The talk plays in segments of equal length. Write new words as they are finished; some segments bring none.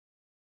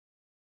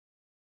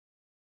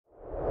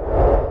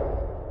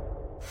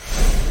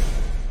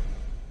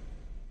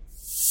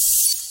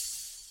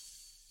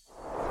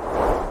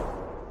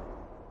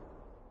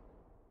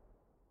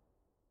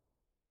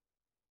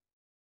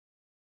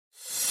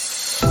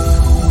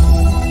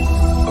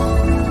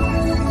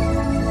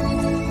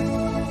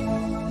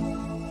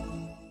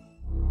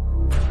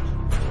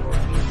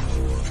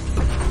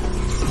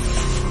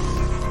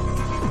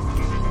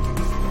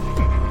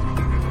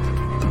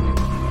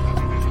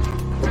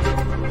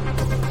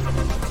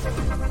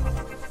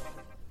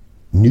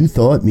New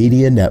Thought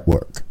Media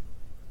Network.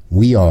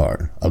 We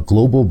are a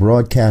global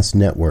broadcast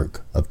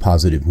network of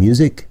positive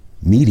music,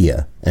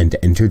 media, and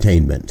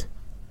entertainment,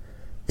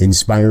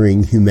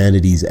 inspiring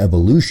humanity's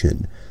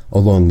evolution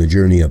along the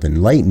journey of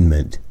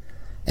enlightenment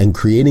and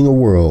creating a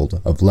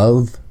world of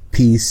love,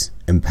 peace,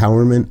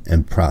 empowerment,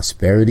 and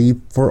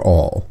prosperity for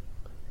all.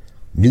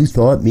 New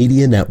Thought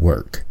Media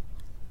Network.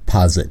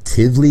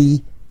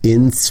 Positively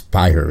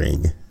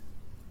inspiring.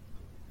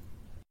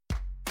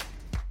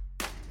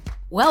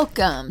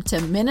 Welcome to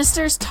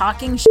Ministers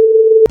Talking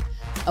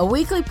a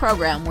weekly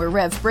program where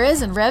Rev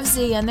Briz and Rev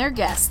Z and their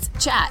guests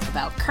chat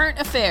about current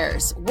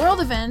affairs,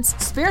 world events,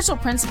 spiritual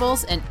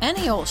principles, and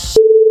any old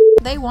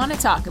they want to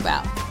talk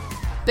about.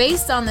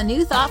 Based on the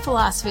New Thought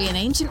philosophy and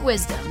ancient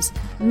wisdoms,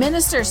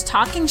 Ministers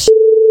Talking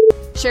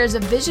shares a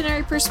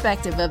visionary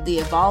perspective of the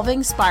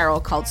evolving spiral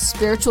called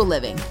spiritual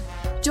living.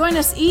 Join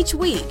us each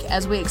week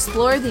as we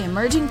explore the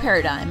emerging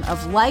paradigm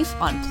of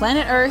life on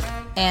planet Earth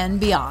and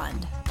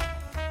beyond.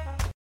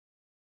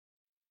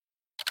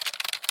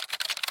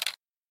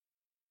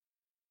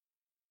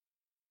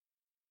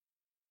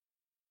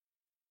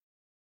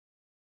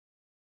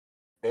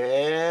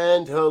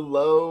 And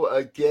hello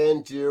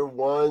again, dear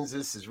ones.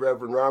 This is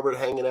Reverend Robert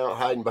hanging out,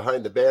 hiding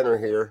behind the banner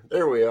here.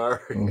 There we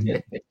are.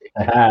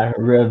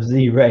 Rev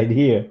Z right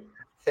here.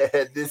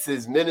 This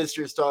is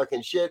Ministers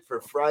Talking Shit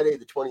for Friday,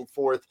 the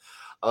 24th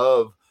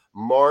of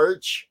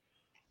March.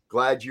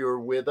 Glad you're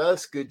with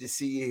us. Good to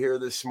see you here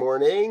this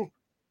morning.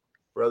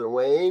 Brother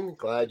Wayne,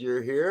 glad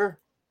you're here.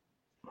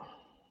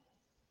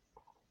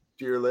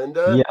 Dear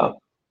Linda,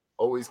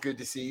 always good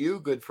to see you.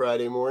 Good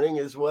Friday morning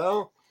as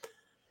well.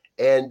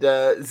 And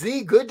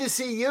Z, good to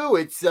see you.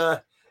 It's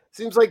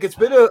seems like it's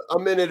been a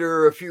minute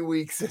or a few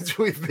weeks since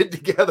we've been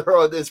together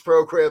on this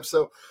program.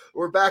 So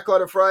we're back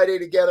on a Friday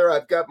together.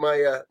 I've got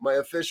my my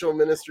official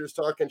Ministers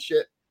Talking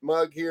Shit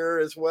mug here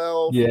as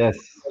well. Yes.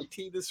 My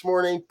tea this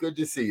morning. Good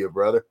to see you,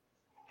 brother.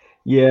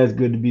 Yeah, it's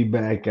good to be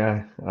back.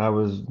 I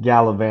was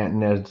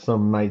gallivanting, as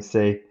some might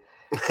say.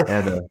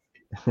 Had a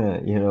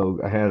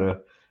I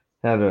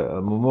had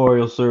a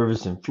memorial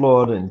service in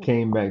Florida and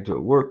came back to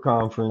a work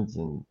conference,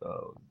 and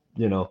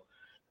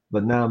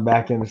but now I'm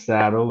back in the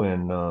saddle,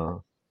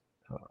 and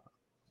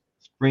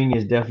spring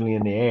is definitely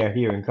in the air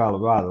here in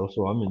Colorado,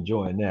 so I'm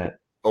enjoying that.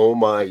 Oh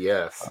my,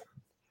 yes.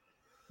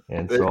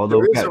 And there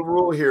so is a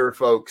rule here,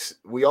 folks.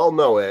 We all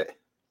know it.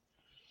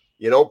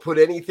 You don't put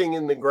anything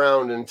in the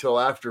ground until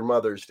after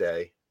Mother's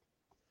Day.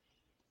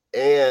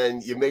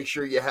 And you make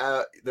sure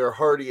they're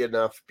hardy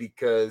enough,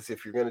 because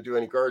if you're going to do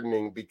any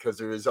gardening, because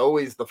there is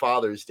always the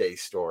Father's Day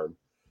storm,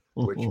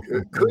 which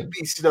could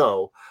be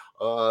snow.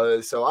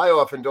 So I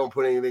often don't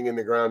put anything in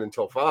the ground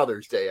until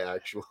Father's Day,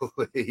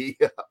 actually.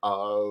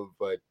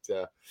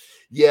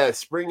 Yeah,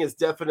 spring is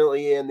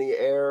definitely in the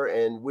air.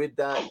 And with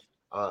that,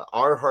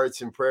 our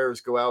hearts and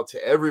prayers go out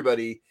to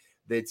everybody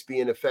that's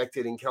being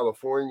affected in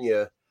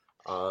California.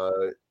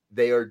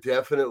 They are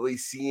definitely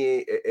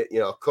seeing,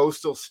 a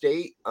coastal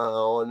state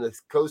on the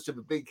coast of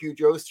a big,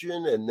 huge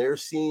ocean, and they're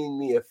seeing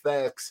the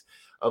effects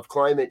of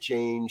climate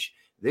change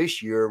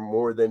this year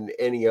more than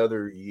any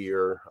other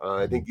year.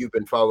 I think you've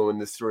been following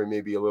this story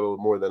maybe a little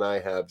more than I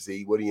have,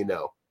 Z. What do you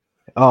know?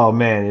 Oh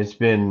man, it's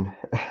been,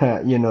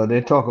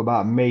 they talk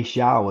about May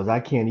showers. I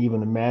can't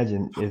even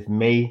imagine if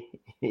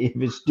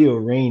it's still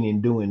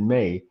raining during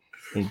May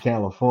in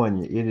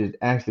California. It is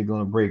actually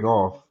going to break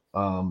off.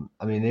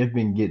 They've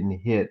been getting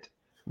hit.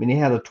 They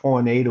had a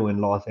tornado in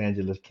Los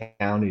Angeles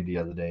County the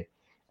other day.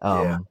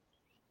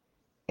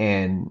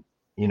 And,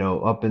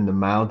 up in the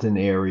mountain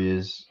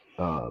areas,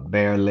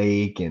 Bear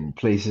Lake and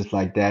places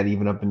like that,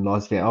 even up in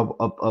Los Angeles,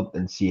 up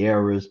in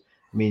Sierras.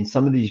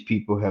 Some of these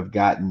people have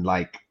gotten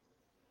like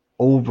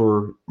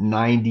over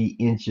 90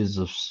 inches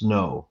of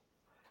snow.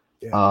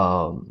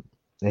 Yeah.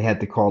 They had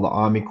to call the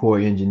Army Corps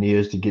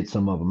engineers to get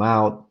some of them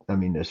out.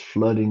 There's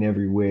flooding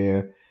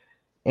everywhere,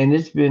 and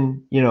it's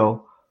been,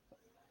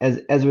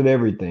 as with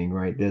everything,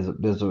 right?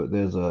 There's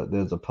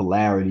a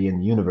polarity in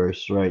the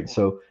universe, right?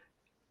 So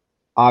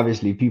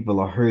obviously people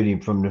are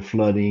hurting from the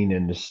flooding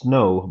and the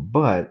snow,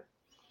 but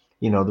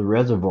the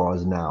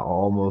reservoirs now are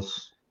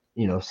almost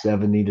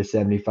 70 to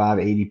 75,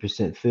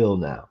 80%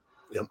 filled now.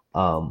 Yep.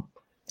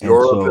 The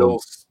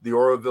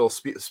Oroville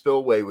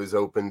spillway was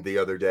opened the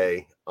other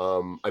day.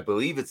 I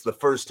believe it's the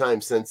first time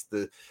since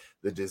the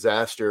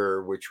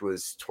disaster, which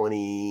was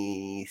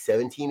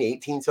 2017,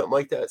 18, something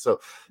like that. So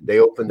they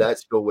opened that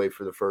spillway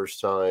for the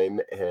first time,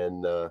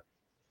 and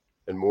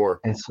more.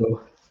 And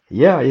so,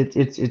 yeah, it's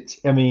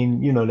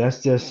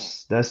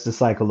that's the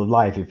cycle of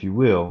life, if you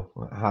will.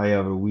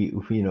 However,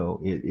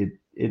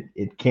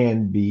 it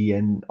can be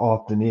and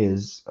often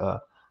is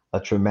a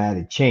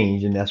traumatic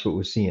change, and that's what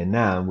we're seeing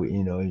now.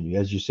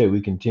 As you said,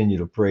 we continue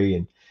to pray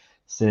and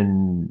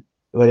send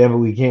whatever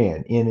we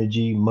can,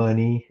 energy,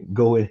 money,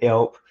 go and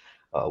help,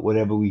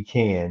 whatever we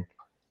can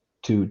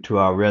to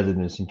our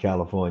residents in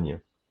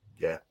California.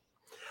 Yeah.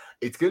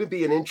 It's going to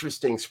be an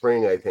interesting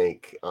spring, I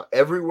think.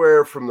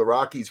 Everywhere from the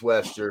Rockies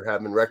west are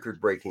having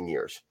record-breaking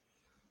years.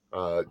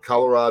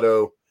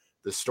 Colorado,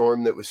 The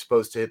storm that was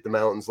supposed to hit the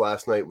mountains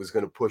last night was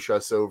going to push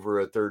us over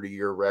a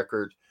 30-year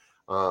record.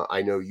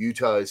 I know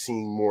Utah is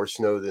seeing more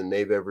snow than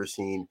they've ever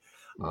seen.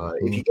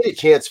 If you get a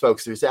chance,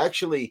 folks, there's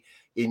actually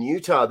in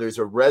Utah, there's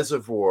a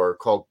reservoir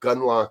called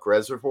Gunlock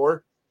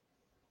Reservoir.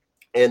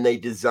 And they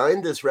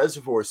designed this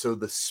reservoir so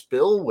the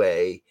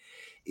spillway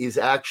is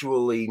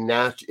actually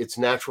it's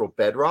natural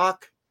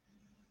bedrock.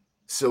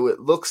 So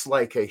it looks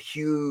like a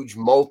huge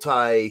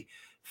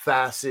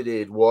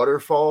multi-faceted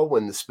waterfall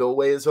when the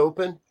spillway is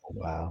open.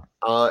 Wow.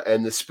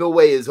 And the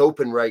spillway is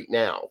open right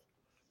now.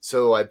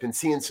 So I've been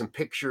seeing some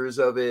pictures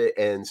of it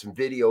and some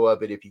video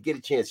of it. If you get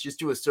a chance, just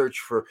do a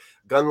search for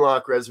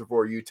Gunlock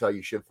Reservoir, Utah.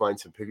 You should find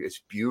some pictures.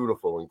 It's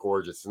beautiful and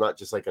gorgeous. It's not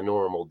just like a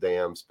normal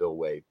dam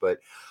spillway, but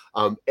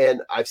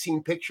and I've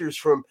seen pictures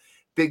from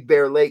Big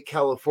Bear Lake,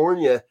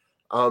 California.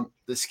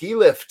 The ski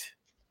lift,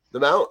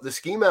 the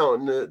ski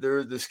mountain,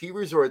 the ski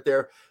resort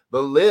there.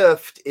 The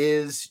lift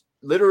is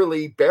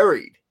literally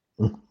buried,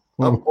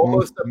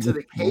 almost up to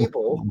the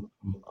cable.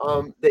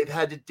 They've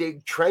had to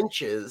dig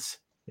trenches.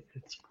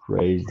 It's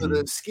crazy for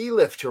the ski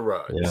lift to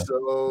run. Yeah.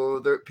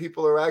 So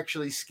people are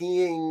actually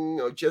skiing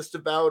just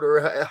about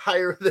or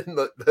higher than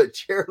the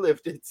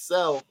chairlift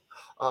itself.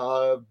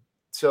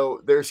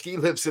 So their ski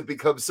lifts have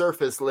become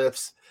surface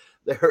lifts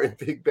there in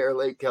Big Bear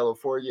Lake,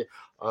 California.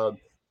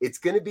 It's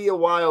going to be a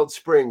wild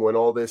spring when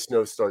all this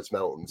snow starts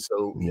melting.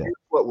 So here's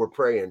what we're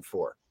praying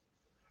for.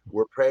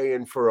 We're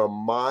praying for a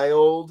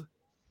mild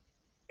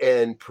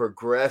and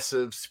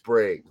progressive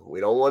spring.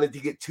 We don't want it to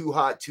get too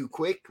hot too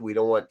quick. We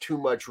don't want too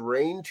much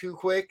rain too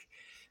quick.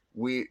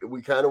 We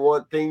kind of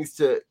want things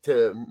to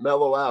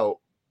mellow out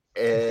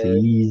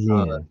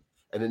and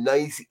a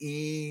nice,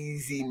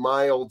 easy,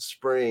 mild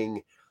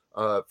spring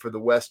for the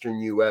Western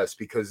U.S.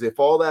 Because if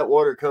all that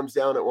water comes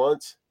down at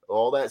once,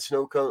 all that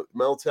snow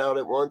melts out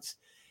at once,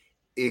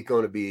 it's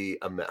going to be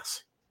a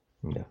mess.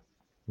 Yeah.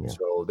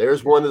 So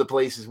there's one of the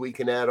places we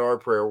can add our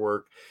prayer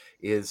work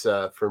is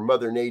for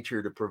Mother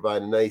Nature to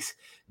provide a nice,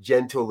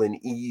 gentle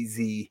and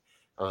easy,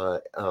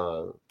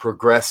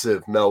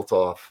 progressive melt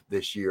off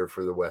this year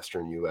for the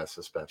Western U.S.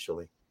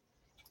 especially.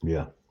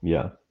 Yeah.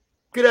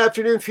 Good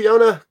afternoon,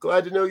 Fiona.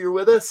 Glad to know you're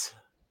with us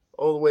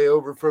all the way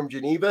over from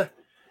Geneva,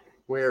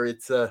 where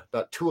it's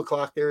about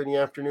 2:00 there in the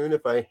afternoon,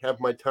 if I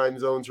have my time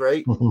zones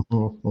right.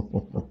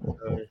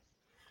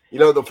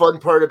 The fun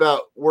part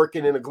about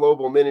working in a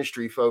global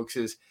ministry, folks,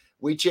 is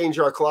we change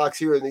our clocks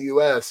here in the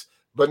U.S.,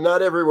 but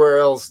not everywhere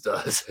else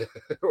does,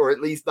 or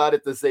at least not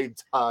at the same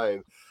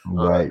time.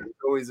 Right. There's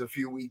always a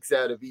few weeks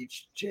out of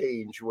each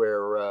change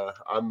where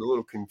I'm a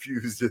little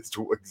confused as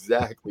to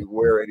exactly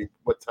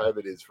what time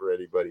it is for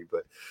anybody,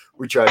 but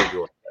we try to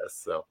do our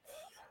best. So,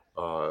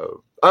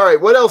 all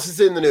right, what else is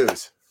in the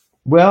news?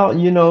 Well,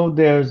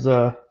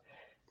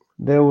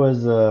 there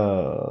was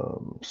a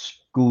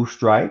school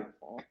strike,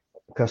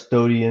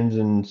 custodians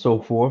and so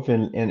forth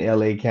in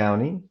LA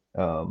County.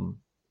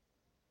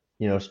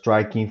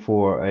 Striking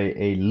for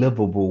a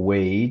livable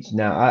wage.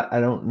 Now,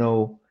 I don't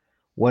know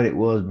what it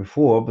was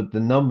before, but the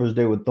numbers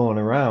they were throwing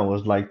around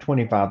was like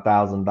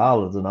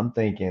 $25,000. And I'm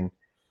thinking,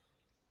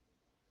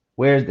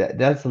 where's that?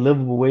 That's a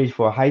livable wage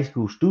for a high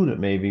school student,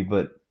 maybe,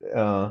 but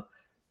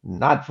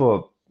not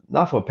for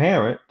a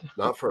parent.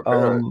 Not for a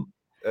parent.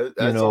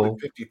 That's only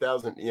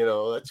 50,000.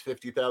 That's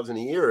 50,000 a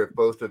year if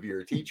both of you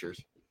are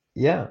teachers.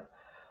 Yeah.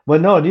 Well,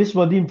 no, this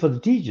wasn't even for the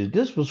teachers.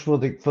 This was for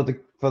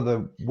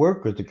the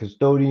workers, the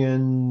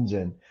custodians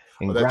and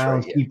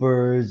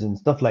groundskeepers and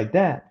stuff like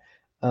that,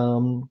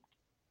 who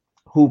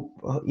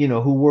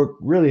work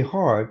really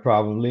hard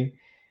probably.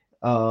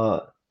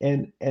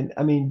 And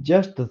I mean,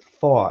 just the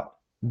thought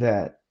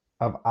that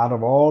out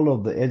of all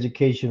of the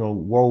educational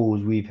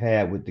woes we've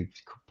had with the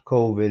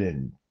COVID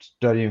and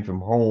studying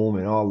from home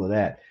and all of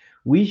that,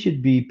 we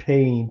should be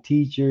paying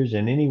teachers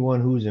and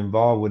anyone who's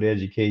involved with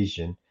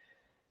education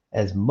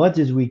as much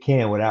as we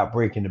can without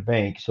breaking the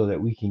bank, so that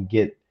we can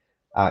get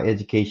our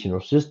educational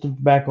systems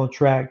back on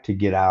track, to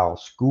get our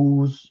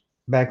schools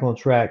back on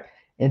track,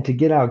 and to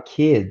get our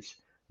kids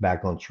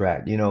back on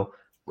track.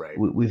 Right.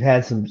 We've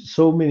had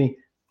so many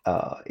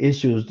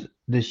issues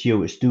this year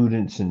with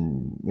students,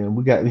 and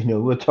we got,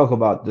 we'll talk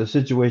about the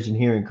situation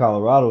here in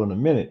Colorado in a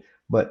minute,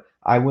 but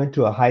I went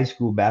to a high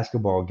school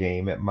basketball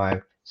game at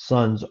my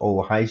son's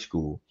old high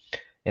school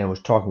and was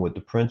talking with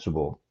the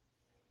principal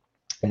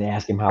and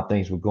asked him how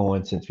things were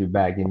going since we're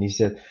back. And he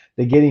said,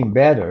 they're getting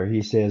better.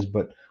 He says,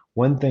 but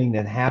one thing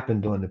that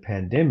happened during the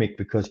pandemic,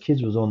 because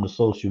kids was on the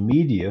social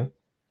media,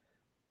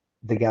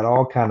 they got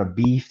all kind of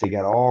beef. They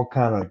got all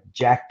kind of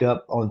jacked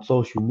up on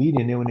social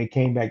media. And then when they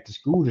came back to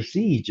school to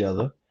see each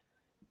other,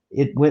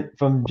 it went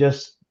from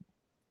just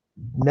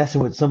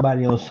messing with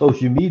somebody on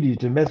social media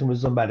to messing with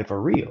somebody for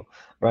real,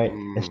 right?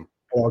 And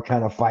all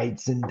kind of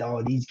fights and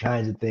all these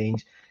kinds of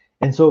things.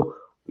 And so,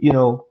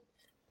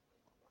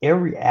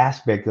 every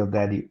aspect of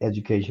that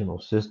educational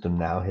system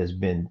now has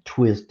been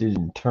twisted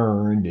and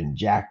turned and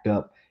jacked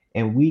up,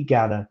 and we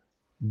gotta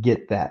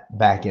get that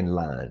back in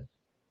line.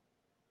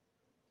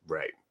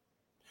 Right.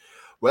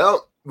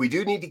 Well, we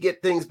do need to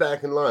get things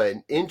back in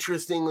line.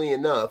 Interestingly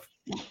enough,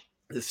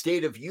 the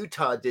state of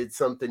Utah did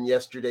something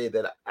yesterday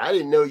that I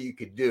didn't know you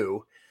could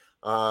do.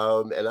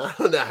 And I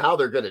don't know how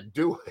they're going to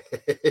do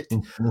it.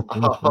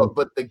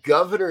 But the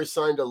governor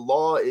signed a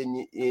law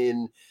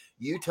in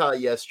Utah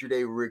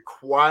yesterday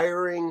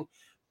requiring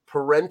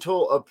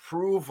parental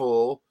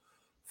approval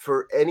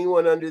for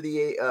anyone under the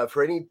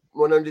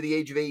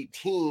age of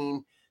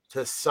 18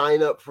 to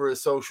sign up for a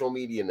social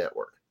media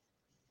network.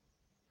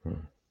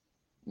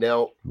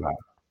 Now, Wow.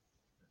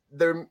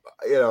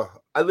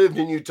 I lived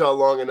in Utah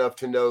long enough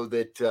to know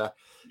that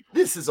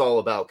this is all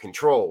about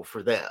control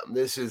for them.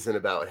 This isn't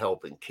about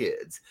helping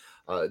kids.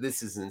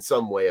 This is in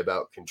some way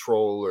about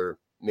control, or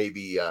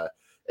maybe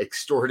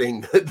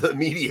extorting the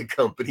media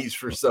companies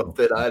for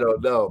something. I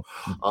don't know.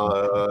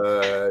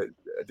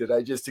 Did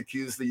I just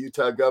accuse the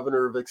Utah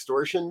governor of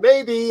extortion?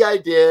 Maybe I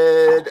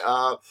did.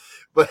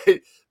 But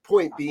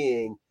point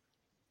being,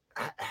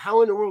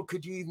 how in the world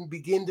could you even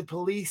begin to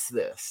police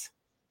this?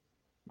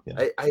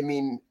 Yeah. I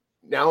mean,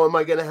 now am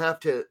I going to have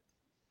to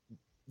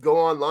go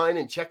online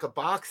and check a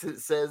box that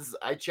says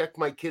I checked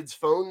my kid's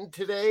phone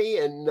today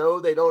and no,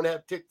 they don't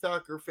have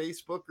TikTok or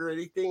Facebook or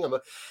anything?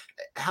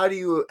 How do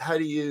you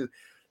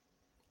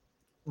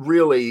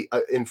really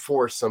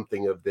enforce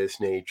something of this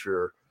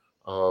nature?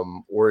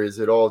 Or is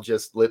it all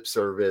just lip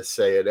service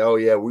saying, oh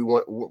yeah,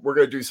 we're going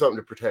to do something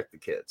to protect the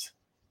kids?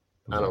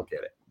 I don't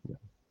get it.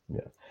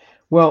 Yeah.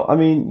 Well, I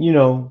mean,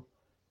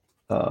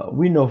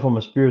 we know from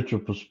a spiritual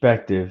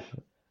perspective,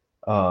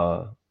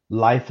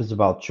 life is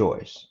about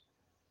choice.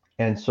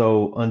 And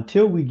so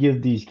until we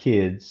give these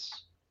kids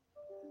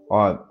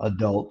or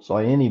adults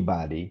or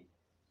anybody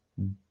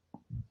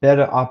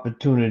better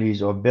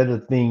opportunities or better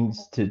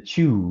things to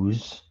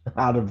choose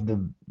out of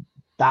the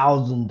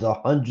thousands or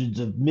hundreds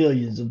of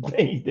millions of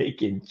things they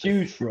can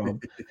choose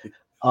from,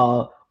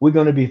 we're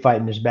going to be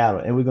fighting this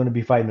battle, and we're going to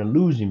be fighting a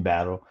losing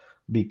battle,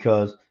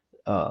 because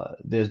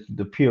there's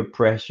the peer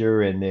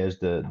pressure, and there's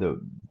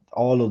the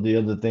all of the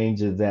other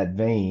things of that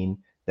vein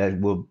that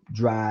will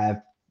drive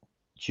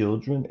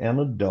children and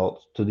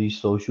adults to these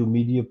social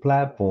media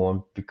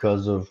platforms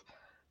because of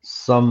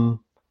some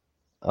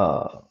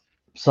uh,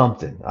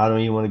 something. I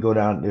don't even want to go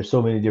down. There's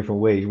so many different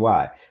ways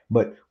why,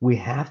 but we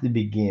have to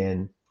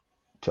begin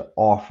to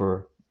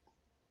offer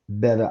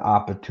better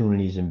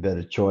opportunities and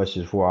better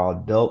choices for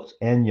our adults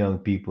and young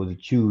people to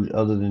choose,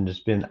 other than to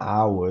spend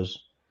hours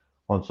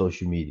on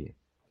social media.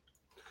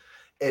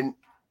 And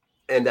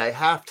I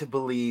have to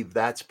believe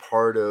that's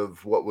part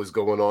of what was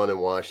going on in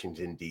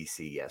Washington,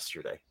 D.C.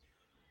 yesterday.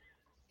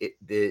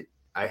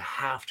 I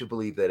have to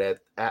believe that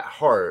at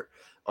heart,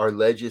 our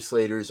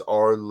legislators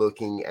are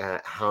looking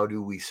at how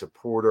do we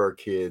support our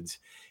kids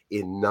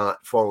in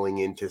not falling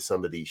into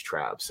some of these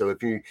traps. So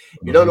if you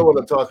don't know what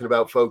I'm talking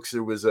about, folks,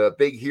 there was a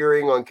big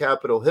hearing on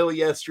Capitol Hill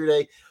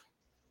yesterday.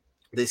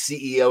 The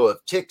CEO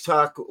of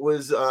TikTok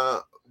was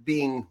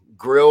being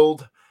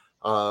grilled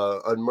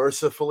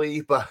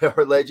unmercifully by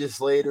our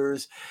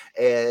legislators,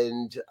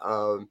 and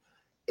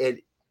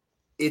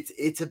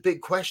it's a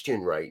big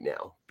question right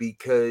now,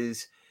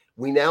 because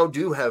we now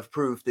do have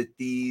proof that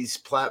these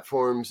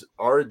platforms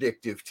are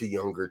addictive to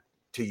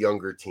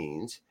younger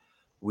teens.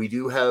 We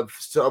do have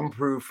some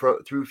proof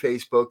through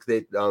Facebook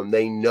that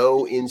they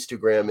know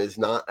Instagram is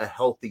not a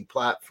healthy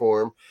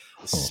platform,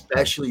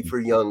 especially for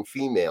young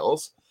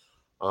females.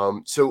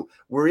 So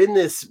we're in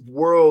this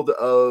world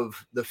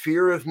of the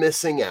fear of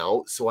missing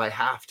out. So I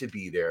have to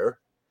be there.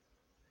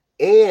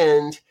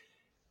 And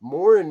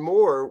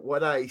more,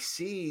 what I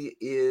see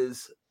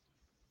is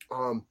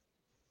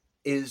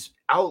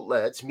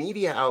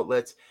media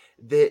outlets,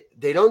 that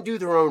they don't do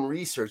their own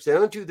research. They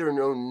don't do their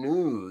own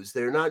news.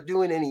 They're not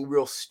doing any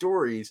real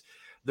stories.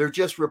 They're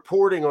just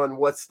reporting on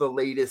what's the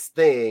latest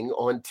thing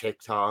on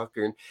TikTok.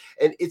 And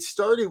it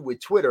started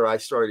with Twitter. I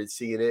started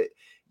seeing it.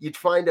 You'd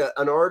find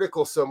an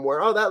article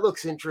somewhere. Oh, that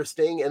looks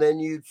interesting. And then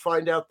you'd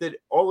find out that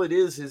all it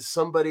is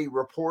somebody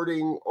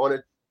reporting on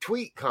a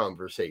tweet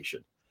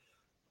conversation,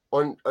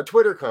 on a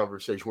Twitter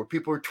conversation where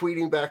people are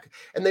tweeting back,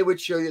 and they would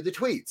show you the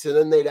tweets, and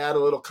then they'd add a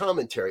little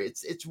commentary.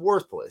 It's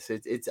worthless.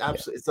 It's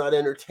absolutely, it's not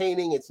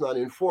entertaining. It's not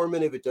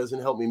informative. It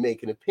doesn't help me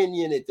make an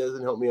opinion. It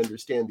doesn't help me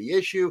understand the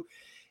issue.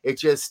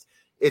 It's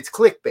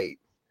clickbait.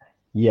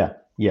 Yeah,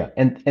 yeah.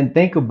 And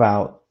think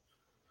about,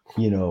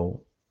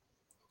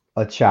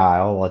 a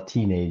child, a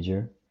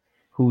teenager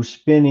who's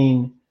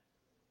spending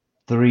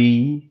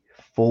 3,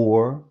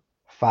 4,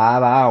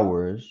 5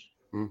 hours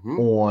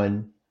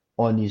on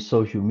these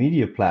social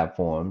media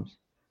platforms.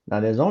 Now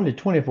there's only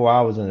 24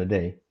 hours in a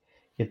day.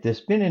 If they're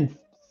spending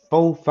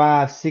 4,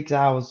 5, 6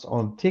 hours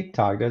on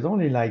TikTok, there's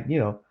only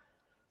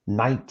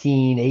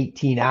 19,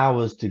 18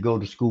 hours to go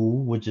to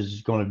school, which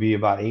is going to be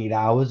about 8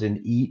 hours, and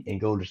eat and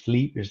go to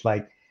sleep. It's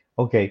like,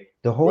 okay,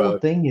 the whole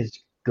thing is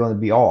going to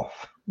be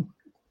off.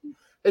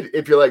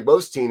 If you're like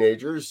most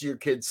teenagers, your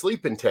kids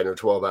sleeping 10 or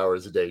 12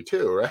 hours a day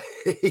too, right?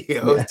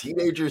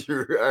 Teenagers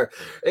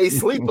they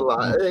sleep a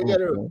lot. They got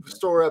to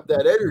store up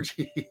that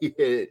energy.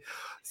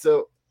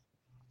 So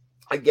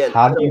again,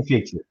 how do you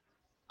fix it?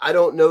 I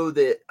don't know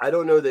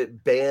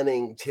that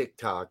banning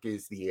TikTok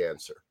is the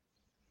answer.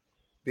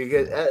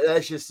 because Yeah.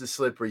 that's just a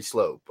slippery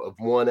slope of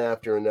one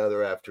after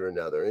another after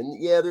another.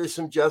 And yeah, there's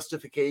some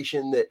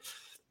justification that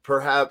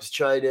perhaps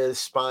China is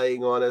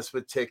spying on us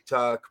with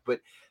TikTok, but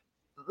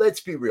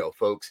let's be real,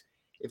 folks.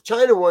 If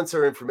China wants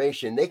our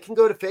information, they can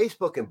go to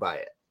Facebook and buy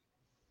it.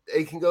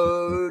 They can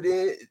go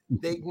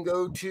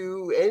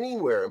to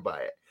anywhere and buy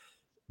it.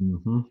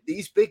 Mm-hmm.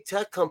 These big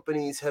tech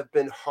companies have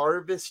been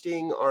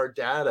harvesting our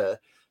data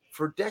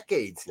for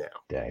decades now.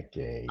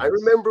 Decades. I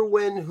remember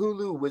when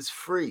Hulu was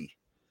free.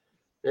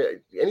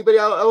 Anybody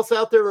else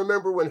out there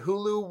remember when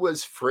Hulu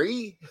was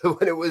free?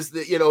 When it was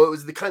it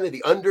was the kind of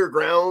the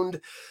underground,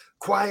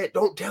 quiet,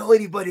 don't tell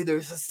anybody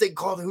there's this thing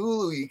called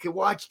Hulu. You can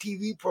watch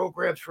TV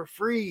programs for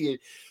free.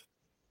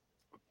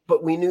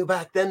 But we knew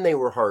back then they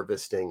were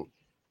harvesting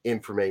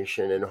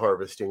information and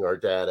harvesting our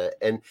data.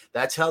 And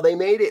that's how they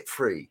made it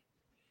free.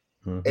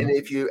 Mm-hmm. And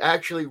if you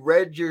actually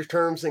read your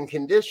terms and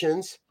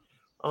conditions,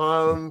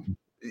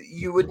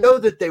 you would know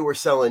that they were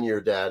selling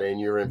your data and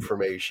your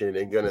information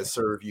and going to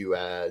serve you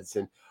ads.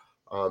 And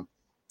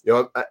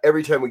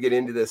every time we get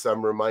into this,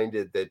 I'm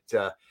reminded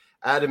that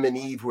Adam and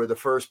Eve were the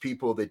first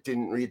people that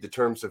didn't read the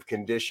terms of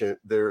condition,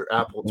 their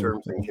Apple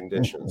terms and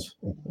conditions,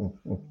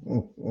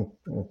 and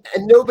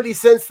nobody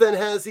since then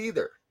has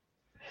either.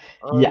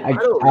 Yeah,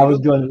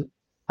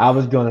 I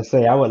was gonna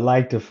say I would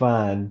like to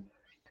find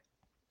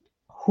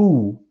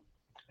who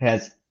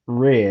has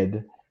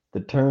read the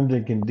terms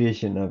and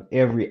condition of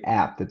every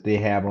app that they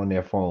have on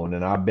their phone,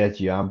 and I bet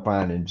you I'm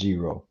finding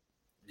zero.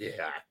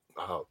 Yeah.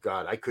 Oh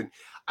God,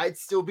 I'd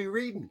still be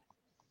reading.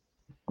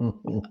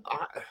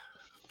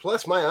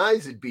 Plus, my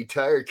eyes would be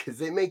tired because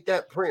they make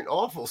that print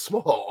awful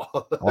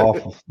small.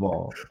 Awful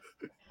small.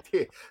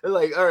 They're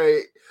like, all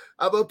right,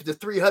 I'm up to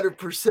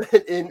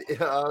 300% in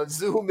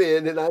zoom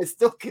in, and I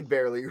still can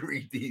barely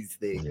read these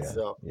things. Yeah,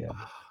 So, yeah.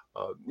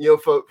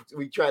 folks,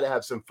 we try to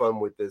have some fun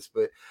with this,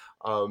 but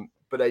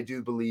I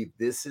do believe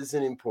this is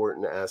an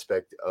important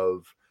aspect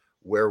of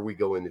where we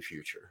go in the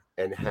future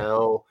and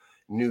how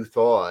New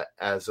Thought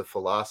as a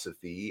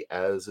philosophy,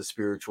 as a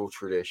spiritual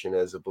tradition,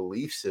 as a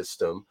belief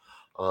system,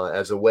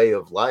 as a way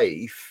of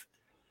life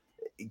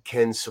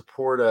can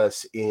support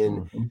us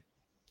in,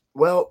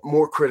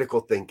 more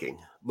critical thinking,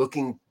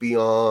 looking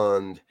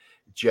beyond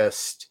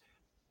just,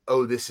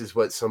 oh, this is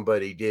what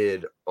somebody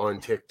did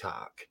on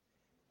TikTok.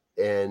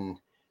 And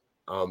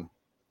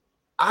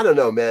I don't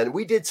know, man,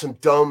 we did some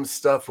dumb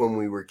stuff when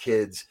we were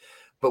kids,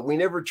 but we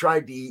never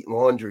tried to eat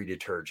laundry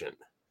detergent.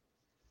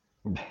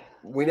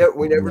 We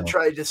never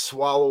tried to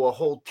swallow a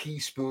whole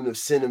teaspoon of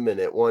cinnamon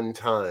at one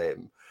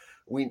time.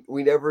 We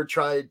never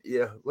tried.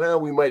 Yeah,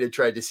 well, we might have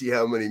tried to see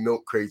how many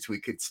milk crates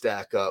we could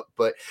stack up,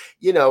 but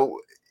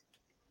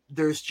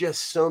there's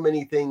just so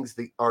many things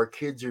that our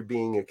kids are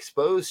being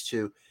exposed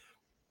to,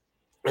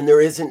 and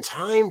there isn't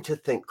time to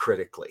think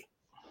critically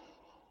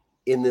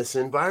in this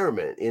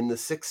environment. In the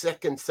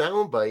 6-second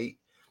soundbite,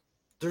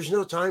 there's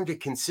no time to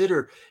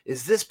consider,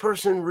 is this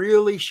person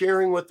really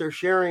sharing what they're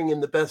sharing in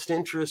the best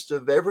interest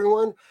of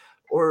everyone?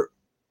 Or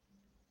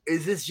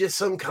is this just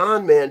some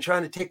con man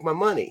trying to take my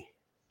money?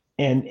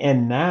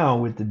 And now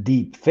with the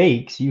deep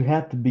fakes, you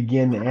have to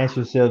begin to ask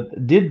yourself,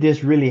 did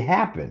this really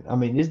happen? I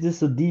mean, is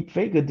this a deep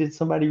fake or did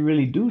somebody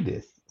really do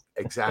this?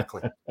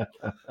 Exactly.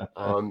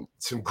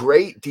 Some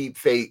great deep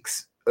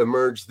fakes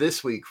emerged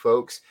this week,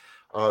 folks.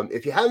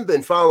 If you haven't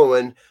been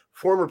following,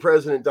 former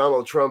President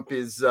Donald Trump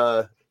is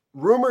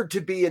rumored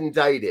to be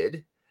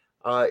indicted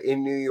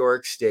in New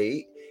York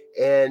State.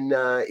 And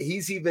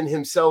he's even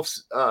himself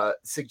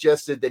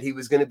suggested that he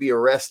was going to be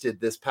arrested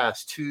this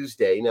past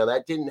Tuesday. Now,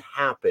 that didn't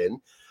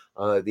happen.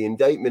 The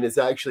indictment has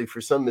actually,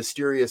 for some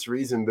mysterious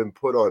reason, been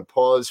put on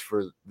pause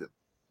for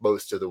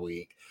most of the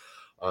week.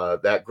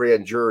 That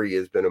grand jury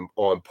has been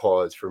on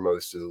pause for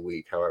most of the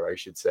week, however, I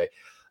should say.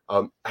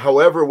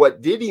 However,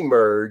 what did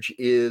emerge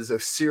is a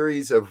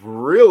series of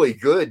really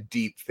good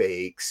deep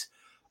fakes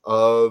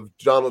of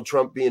Donald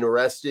Trump being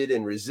arrested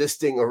and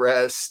resisting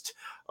arrest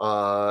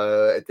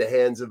at the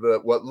hands of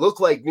what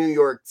looked like New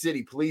York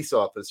City police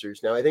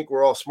officers. Now, I think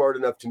we're all smart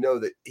enough to know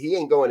that he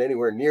ain't going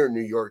anywhere near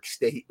New York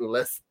State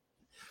unless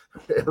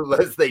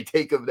they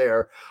take him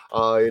there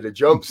in a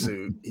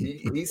jumpsuit.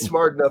 He's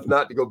smart enough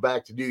not to go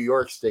back to New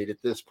York State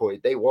at this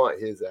point. They want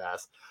his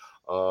ass.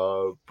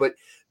 But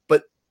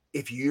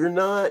if you're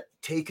not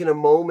taking a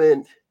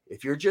moment,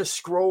 if you're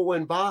just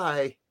scrolling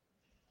by,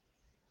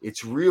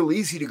 it's real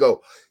easy to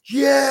go,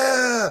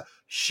 yeah,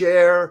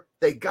 share,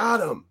 they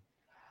got him.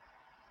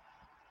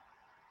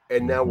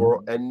 And now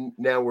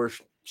we're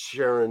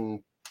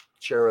sharing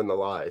the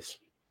lies.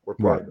 We're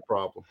part of the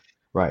problem.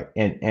 Right.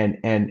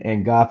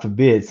 And God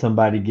forbid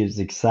somebody gets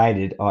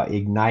excited or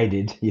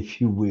ignited, if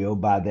you will,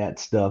 by that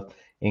stuff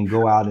and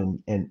go out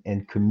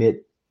and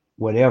commit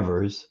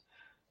whatever's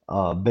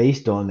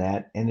based on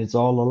that, and it's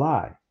all a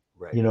lie.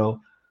 Right.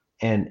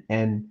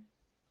 And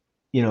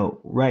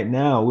right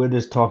now we're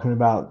just talking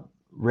about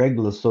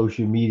regular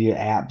social media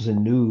apps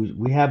and news.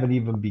 We haven't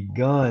even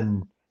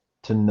begun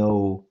to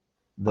know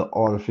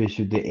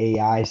the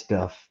AI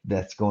stuff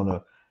that's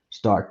gonna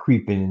start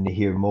creeping into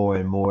here more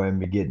and more and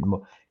be getting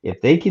more.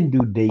 If they can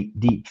do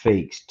deep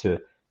fakes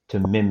to to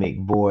mimic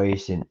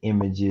voice and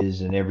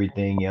images and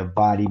everything, your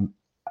body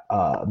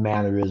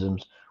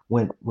mannerisms.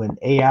 When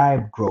AI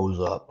grows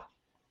up,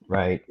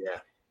 right? Yeah.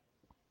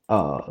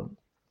 Uh,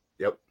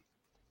 Yep.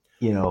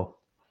 you know,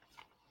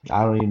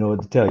 I don't even know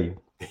what to tell you.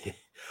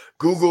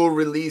 Google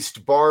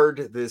released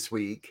Bard this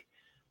week.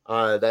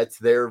 That's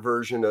their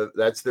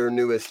that's their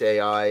newest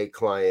AI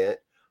client.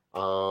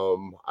 I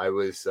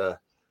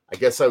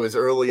guess I was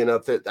early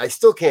enough that I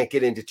still can't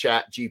get into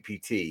Chat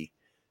GPT.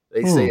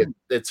 They say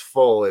it's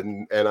full,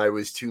 and I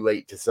was too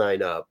late to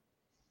sign up.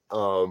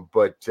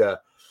 But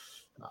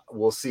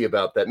we'll see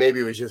about that.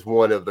 Maybe it was just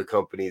one of the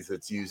companies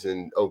that's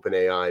using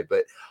OpenAI,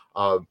 but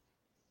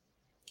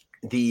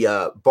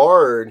the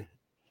Bard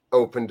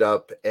opened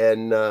up,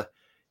 and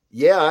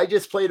yeah, I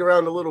just played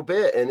around a little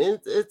bit, and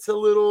it's a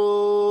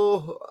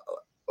little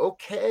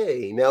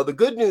okay. Now the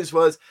good news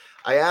was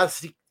I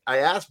asked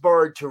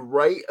Bard to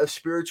write a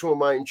spiritual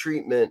mind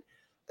treatment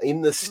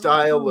in the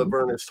style of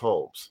Ernest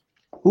Holmes.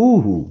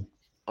 Ooh.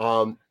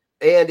 And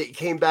it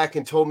came back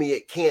and told me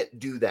it can't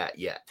do that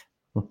yet.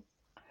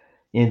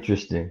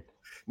 Interesting.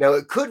 Now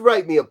it could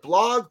write me a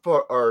blog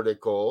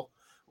article.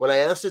 When I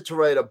asked it to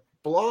write a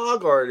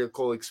blog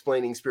article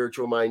explaining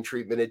spiritual mind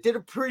treatment, it did a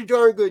pretty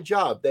darn good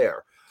job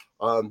there.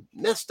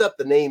 Messed up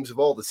the names of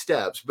all the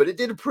steps, but it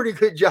did a pretty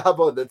good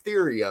job on the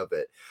theory of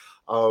it.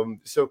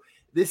 So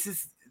this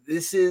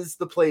is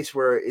the place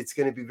where it's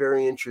going to be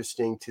very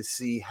interesting to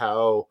see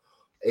how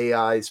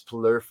AIs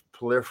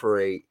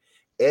proliferate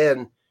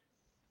and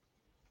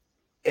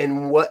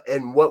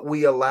what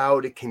we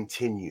allow to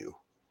continue.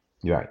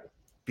 Right.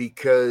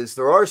 Because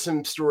there are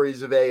some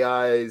stories of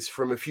AIs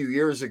from a few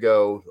years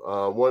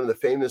ago. One of the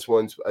famous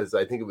ones, as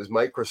I think it was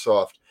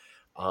Microsoft,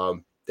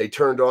 they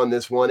turned on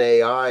this one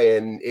AI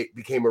and it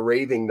became a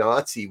raving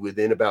Nazi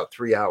within about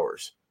 3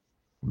 hours.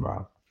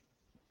 Wow.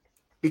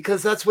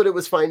 Because that's what it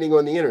was finding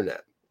on the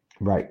internet.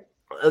 Right.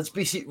 Let's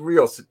be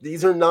real.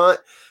 These are not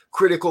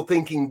critical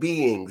thinking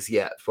beings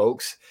yet,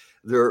 folks.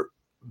 They're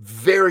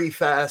very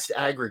fast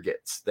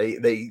aggregates.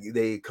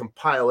 They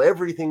compile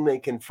everything they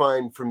can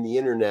find from the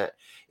internet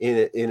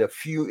in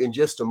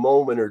just a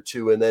moment or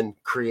two, and then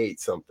create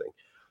something.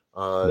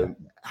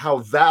 How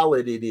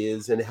valid it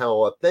is and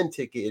how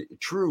authentic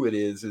true it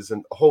is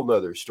a whole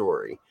nother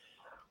story.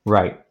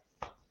 Right.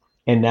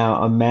 And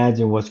now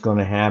imagine what's going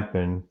to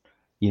happen,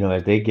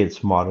 as they get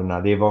smarter. Now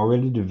they've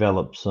already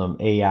developed some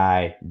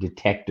AI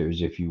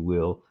detectors, if you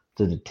will,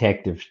 to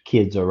detect if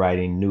kids are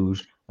writing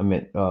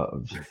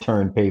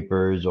turn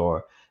papers,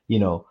 or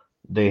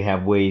they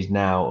have ways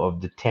now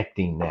of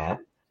detecting that.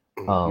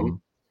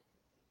 Um,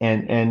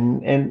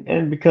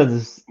 and because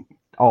it's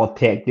all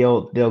tech,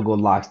 they'll go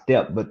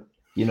lockstep. But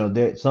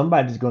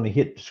somebody's going to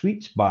hit the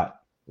sweet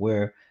spot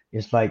where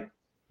it's like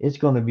it's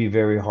going to be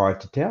very hard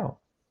to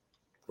tell.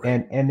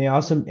 Right. And there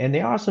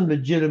are some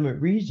legitimate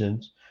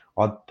reasons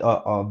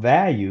or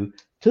value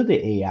to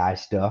the AI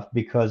stuff,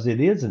 because it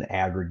is an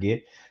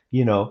aggregate.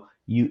 You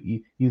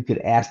could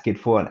ask it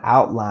for an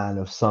outline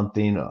of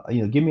something.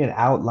 Give me an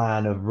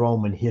outline of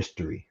Roman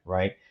history,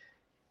 right?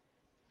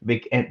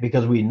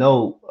 Because we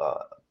know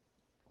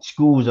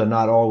schools are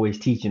not always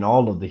teaching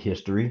all of the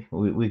history.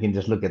 We can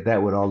just look at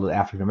that with all the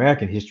African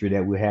American history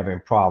that we're having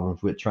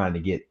problems with trying to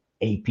get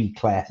AP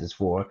classes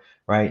for,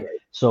 right?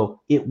 So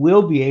it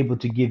will be able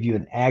to give you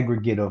an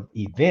aggregate of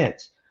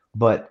events,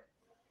 but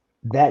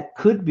that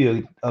could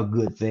be a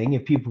good thing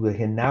if people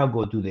can now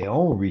go do their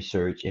own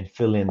research and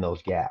fill in those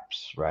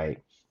gaps,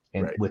 right?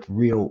 And with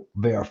real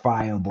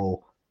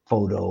verifiable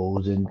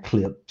photos and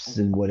clips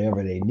and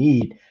whatever they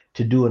need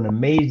to do an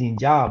amazing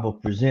job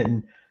of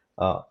presenting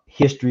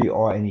history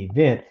or an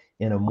event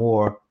in a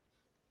more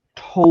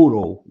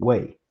total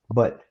way.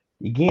 But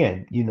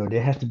again,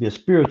 there has to be a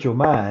spiritual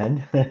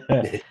mind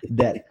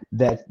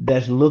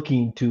that's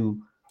looking to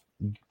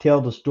tell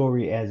the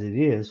story as it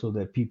is, so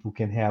that people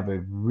can have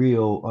a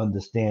real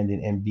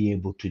understanding and be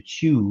able to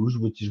choose,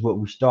 which is what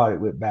we started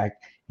with back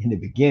in the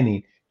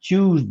beginning.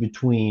 Choose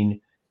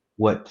between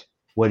what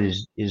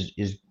is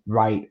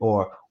right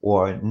or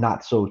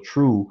not so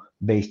true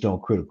based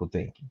on critical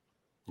thinking.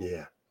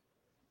 Yeah.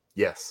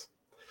 Yes.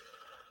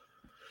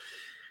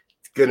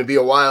 It's going to be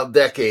a wild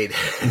decade.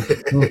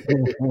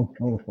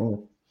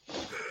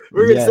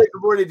 We're going to say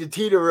good morning to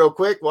Tina real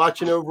quick,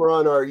 watching over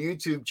on our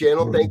YouTube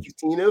channel. Thank you,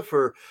 Tina,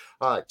 for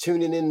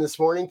tuning in this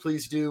morning.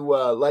 Please do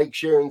like,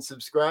 share, and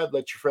subscribe.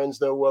 Let your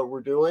friends know what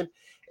we're doing.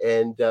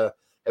 And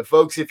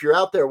folks, if you're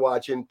out there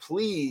watching,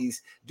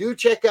 please do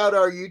check out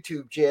our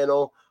YouTube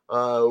channel.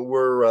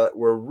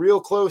 We're real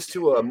close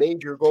to a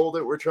major goal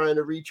that we're trying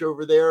to reach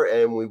over there,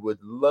 and we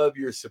would love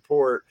your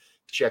support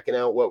checking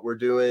out what we're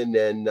doing,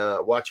 and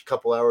watch a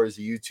couple hours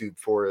of YouTube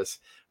for us.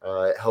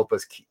 Help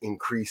us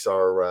increase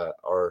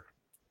our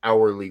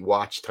hourly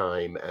watch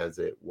time, as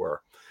it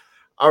were.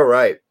 All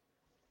right.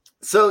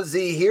 So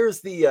Z,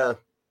 here's the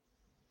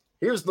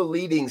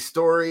leading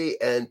story,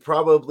 and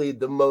probably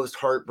the most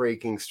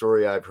heartbreaking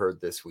story I've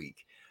heard this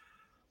week.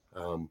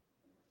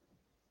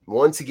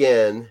 Once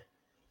again,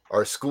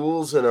 our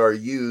schools and our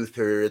youth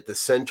are at the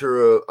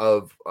center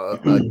of a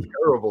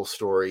terrible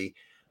story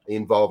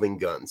involving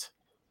guns.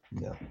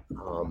 Yeah.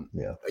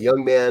 A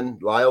young man,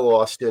 Lyle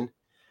Austin,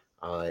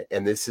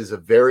 and this is a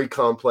very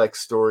complex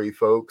story,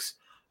 folks.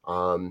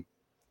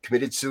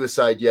 Committed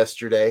suicide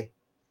yesterday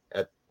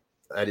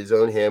at his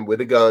own hand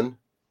with a gun.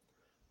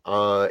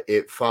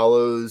 It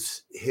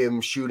follows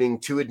him shooting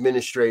 2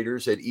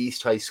 administrators at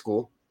East High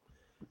School.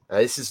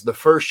 This is the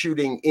first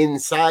shooting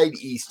inside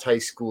East High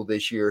School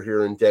this year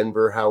here in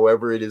Denver.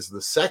 However, it is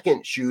the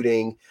second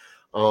shooting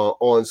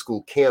on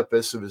school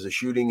campus. It was a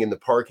shooting in the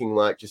parking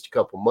lot just a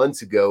couple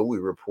months ago. We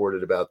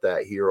reported about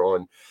that here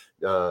on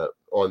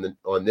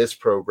this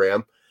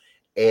program,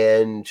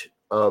 and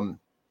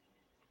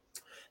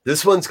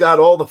this one's got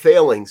all the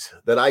failings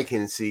that I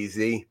can see.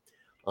 Z,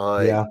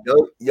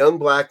 young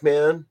black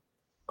man,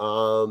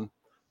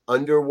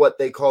 under what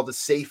they call the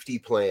safety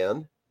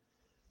plan,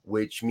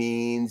 which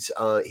means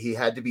he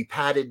had to be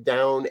patted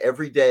down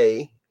every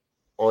day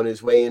on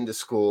his way into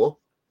school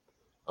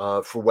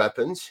for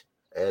weapons.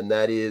 And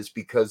that is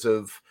because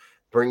of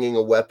bringing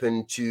a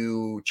weapon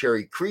to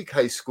Cherry Creek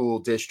High School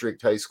District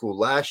High School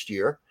last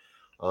year.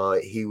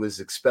 He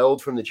was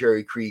expelled from the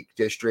Cherry Creek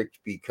District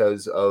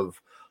because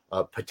of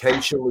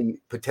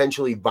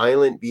potentially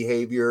violent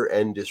behavior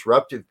and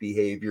disruptive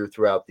behavior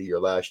throughout the year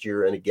last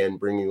year, and again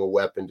bringing a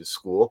weapon to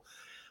school.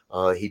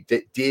 He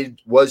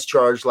was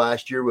charged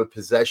last year with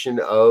possession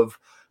of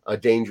a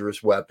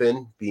dangerous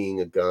weapon, being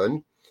a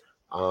gun.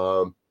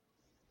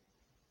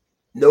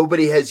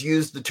 Nobody has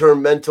used the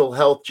term mental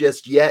health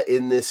just yet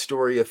in this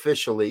story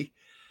officially,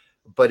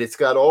 but it's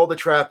got all the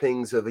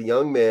trappings of a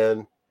young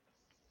man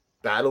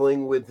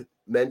battling with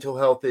mental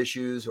health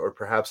issues or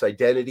perhaps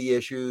identity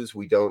issues.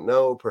 We don't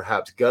know.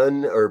 Perhaps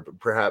gun or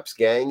perhaps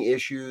gang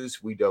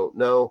issues. We don't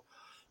know.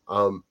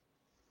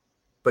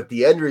 But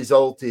the end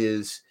result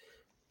is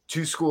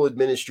 2 school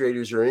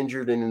administrators are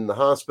injured and in the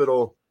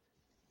hospital.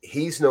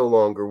 He's no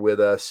longer with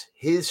us.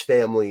 His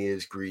family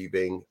is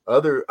grieving.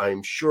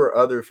 I'm sure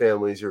other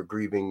families are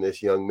grieving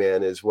this young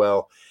man as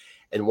well.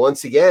 And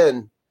once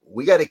again,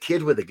 we got a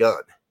kid with a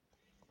gun.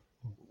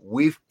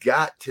 We've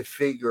got to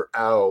figure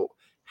out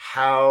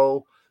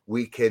how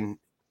we can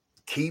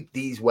keep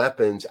these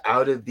weapons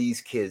out of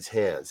these kids'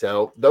 hands.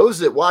 Now, those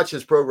that watch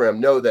this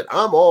program know that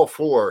I'm all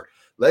for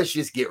let's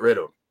just get rid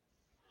of them.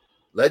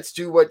 Let's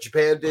do what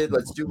Japan did.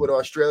 Let's do what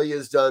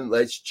Australia's done.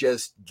 Let's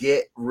just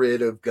get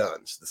rid of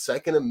guns. The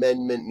Second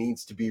Amendment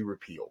needs to be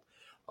repealed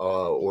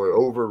or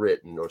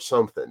overwritten or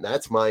something.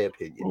 That's my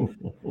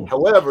opinion.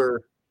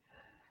 However,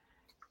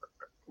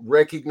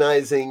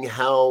 recognizing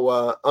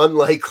how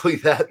unlikely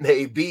that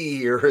may be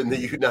here in the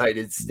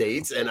United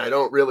States, and I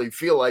don't really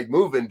feel like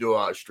moving to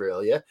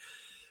Australia,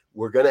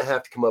 we're going to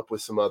have to come up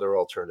with some other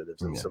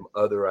alternatives and some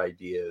other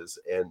ideas.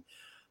 And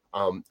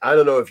I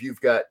don't know if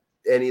you've got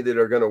any that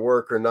are going to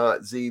work or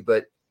not, Z,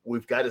 but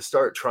we've got to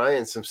start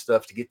trying some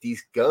stuff to get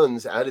these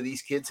guns out of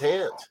these kids'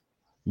 hands.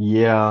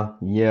 Yeah.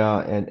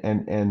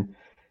 And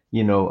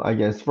I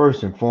guess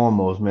first and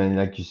foremost, man,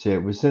 like you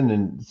said, we're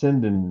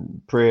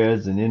sending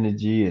prayers and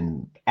energy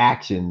and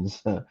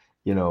actions.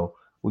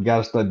 We got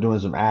to start doing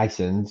some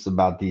actions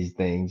about these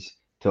things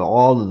to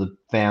all of the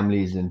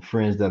families and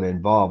friends that are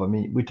involved. I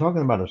mean, we're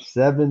talking about a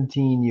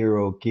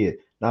 17-year-old kid.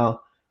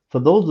 Now, for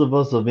those of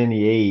us of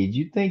any age,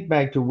 you think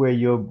back to where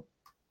your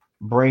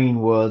brain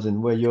was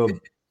and where your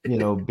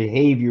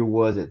behavior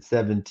was at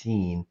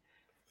 17.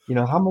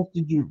 How much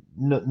did you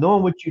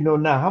knowing what you know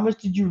now, how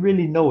much did you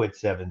really know at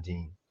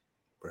 17?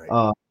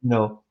 Right.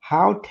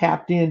 How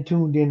tapped in,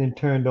 tuned in, and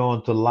turned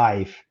on to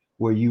life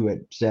were you at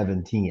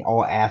 17?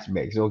 All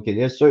aspects. Okay,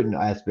 there's certain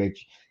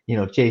aspects,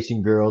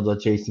 chasing girls or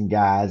chasing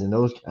guys and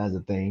those kinds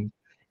of things.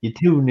 You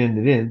tune in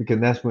it in because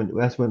that's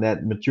when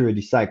that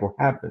maturity cycle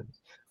happens.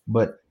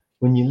 But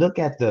when you look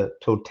at the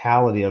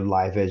totality of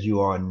life as you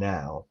are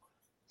now,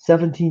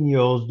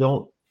 17-year-olds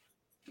don't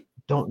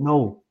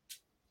know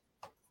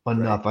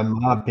enough, in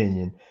my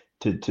opinion,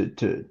 to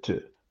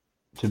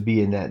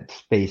be in that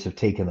space of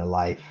taking a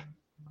life,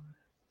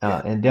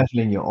 and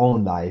definitely in your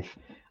own life.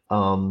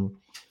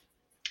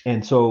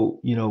 And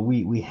so,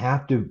 we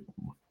have to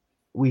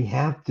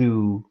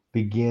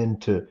begin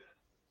to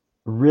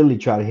really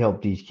try to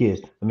help these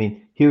kids. I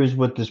mean, here's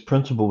what this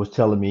principal was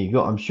telling me.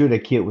 I'm sure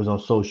that kid was on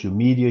social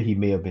media. He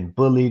may have been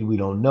bullied. We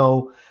don't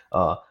know.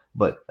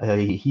 But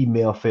he may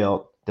have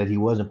felt that he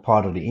wasn't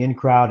part of the in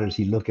crowd as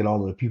he looked at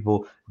all of the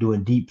people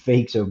doing deep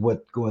fakes of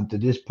what going to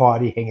this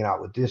party, hanging out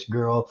with this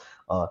girl,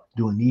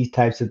 doing these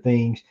types of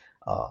things.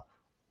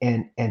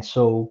 And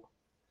so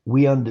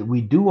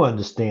we do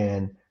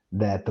understand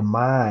that the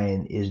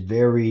mind is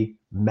very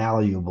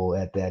malleable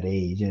at that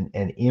age,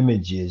 and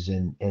images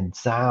and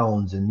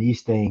sounds and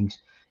these things,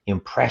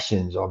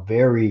 impressions are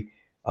very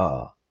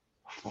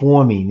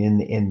forming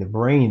in the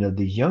brain of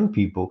these young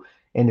people.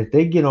 And if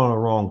they get on a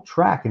wrong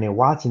track and they're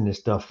watching this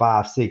stuff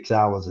 5-6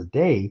 hours a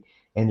day,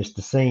 and it's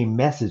the same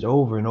message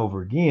over and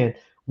over again,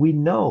 we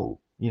know,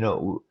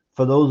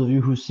 for those of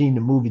you who've seen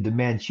the movie The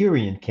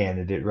Manchurian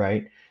Candidate,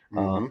 right?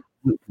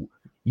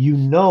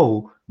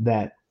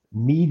 That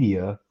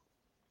media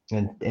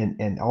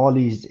and all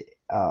these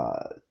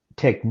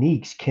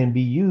techniques can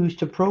be used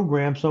to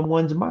program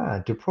someone's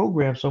mind, to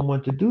program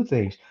someone to do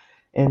things.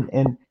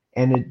 Then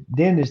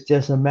it's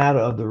just a matter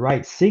of the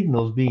right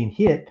signals being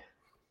hit.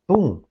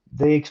 Boom,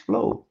 they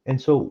explode.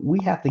 And so we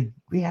have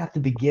to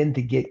begin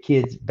to get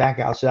kids back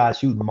outside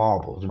shooting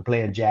marbles and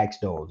playing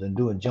jackstones and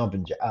doing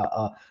jumping,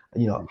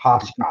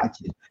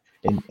 hopscotch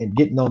and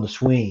getting on the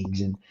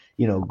swings and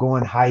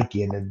going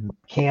hiking and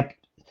camp,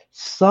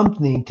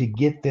 something to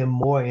get them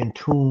more in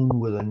tune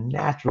with a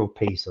natural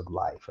pace of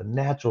life, a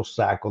natural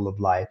cycle of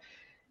life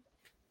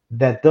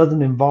that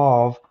doesn't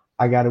involve,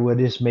 I got to wear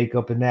this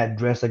makeup and that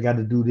dress, I got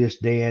to do this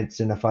dance,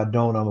 and if I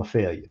don't, I'm a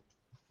failure.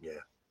 Yeah.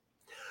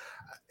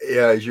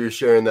 Yeah, as you're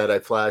sharing that, I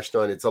flashed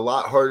on. It's a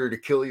lot harder to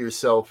kill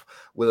yourself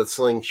with a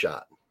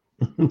slingshot.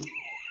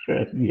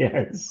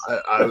 Yes.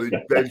 I would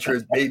venture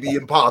it's maybe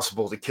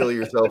impossible to kill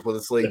yourself with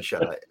a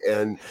slingshot.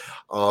 And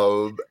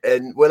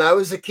when I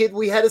was a kid,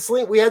 we had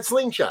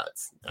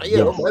slingshots.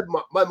 Yes.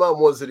 My mom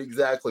wasn't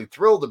exactly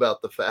thrilled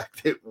about the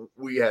fact that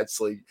we had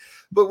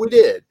but we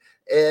did.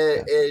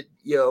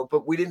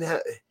 But we didn't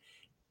have,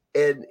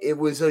 and it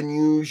was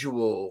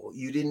unusual.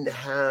 You didn't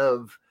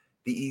have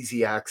the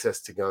easy access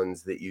to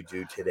guns that you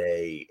do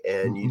today,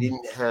 and you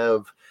didn't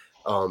have.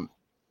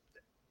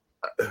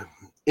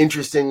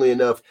 Interestingly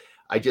enough,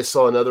 I just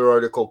saw another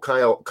article.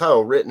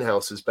 Kyle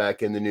Rittenhouse is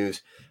back in the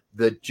news.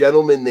 The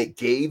gentleman that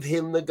gave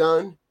him the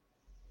gun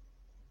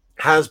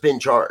has been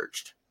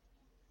charged,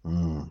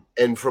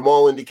 and from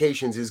all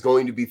indications, is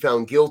going to be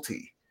found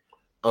guilty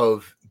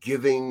of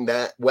giving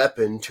that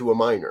weapon to a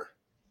minor.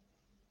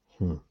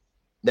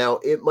 Now,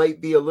 it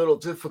might be a little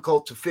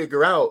difficult to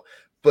figure out,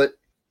 but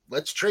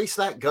let's trace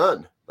that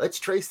gun. Let's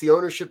trace the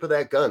ownership of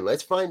that gun.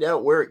 Let's find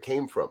out where it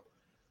came from.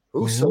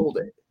 Who sold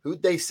it?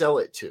 Who'd they sell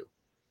it to?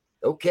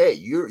 Okay,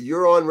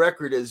 you're on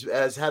record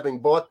as having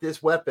bought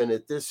this weapon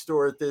at this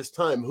store at this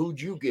time.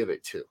 Who'd you give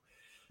it to?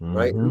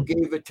 Right? Who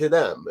gave it to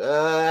them?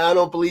 I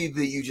don't believe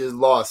that you just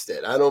lost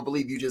it. I don't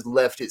believe you just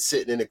left it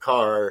sitting in a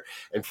car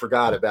and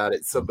forgot about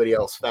it. Somebody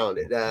else found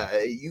it.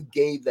 You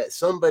gave that.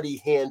 Somebody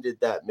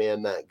handed that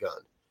man that gun.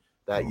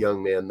 That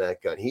young man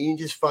that gun. He didn't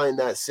just find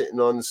that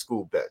sitting on the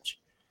school bench.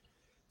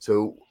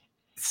 So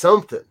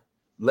something.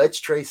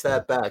 Let's trace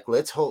that back.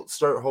 Let's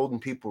start holding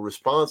people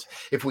responsible.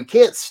 If we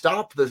can't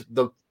stop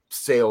the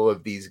sale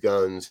of these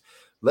guns,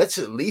 let's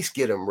at least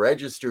get them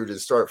registered and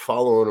start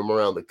following them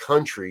around the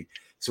country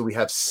so we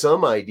have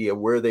some idea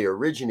where they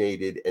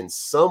originated and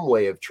some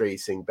way of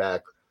tracing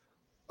back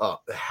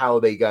how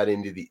they got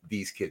into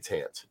these kids'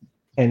 hands.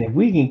 And if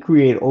we can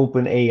create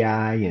open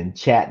AI and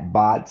chat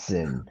bots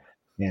and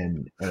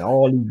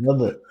all these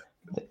other,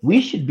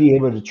 we should be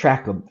able to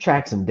track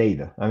some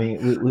data. I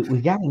mean, we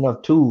got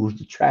enough tools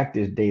to track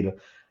this data.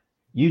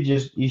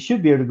 You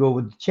should be able to go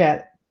with the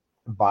chat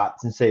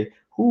bots and say,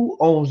 who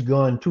owns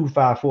gun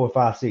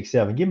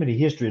 2545667? Give me the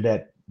history of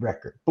that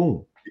record.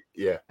 Boom.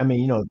 Yeah. I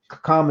mean,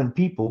 common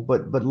people,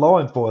 but law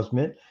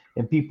enforcement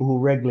and people who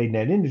regulate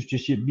that industry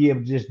should be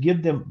able to just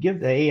give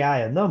the AI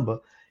a number,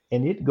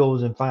 and it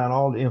goes and find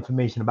all the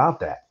information about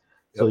that.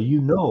 Yep.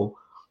 So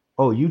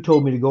oh, you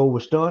told me to go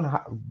was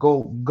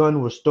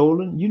gun was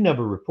stolen. You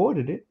never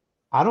reported it.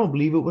 I don't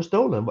believe it was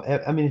stolen.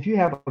 I mean, if you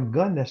have a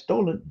gun that's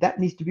stolen, that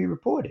needs to be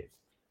reported.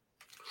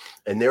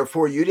 And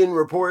therefore, you didn't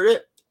report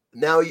it.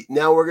 Now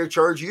we're going to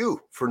charge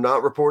you for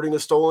not reporting a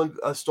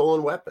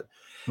stolen weapon.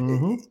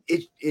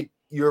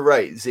 You're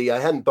right, Z. I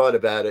hadn't thought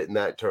about it in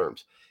that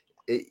terms.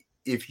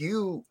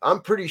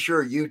 I'm pretty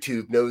sure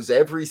YouTube knows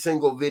every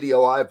single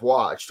video I've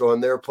watched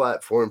on their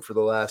platform for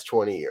the last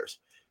 20 years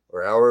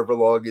or however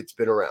long it's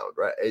been around,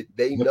 right?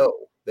 They know.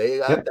 They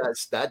got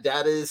that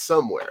data is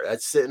somewhere.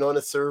 That's sitting on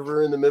a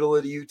server in the middle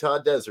of the Utah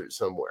desert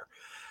somewhere.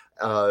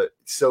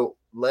 So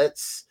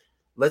let's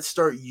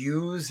start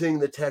using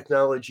the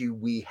technology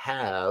we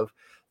have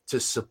to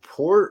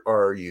support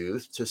our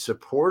youth, to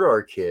support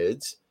our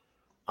kids,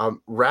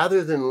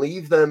 rather than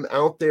leave them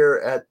out there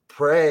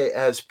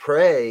as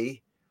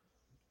prey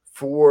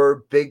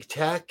for big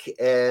tech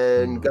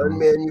and gun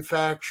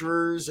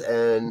manufacturers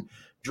and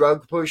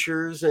drug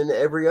pushers and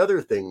every other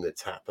thing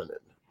that's happening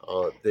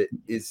that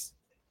is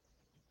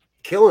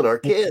killing our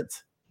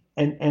kids.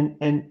 And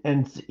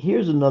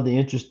here's another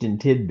interesting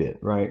tidbit,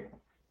 right?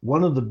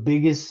 One of the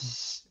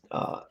biggest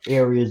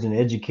areas in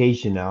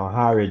education now,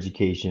 higher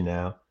education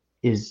now,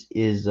 is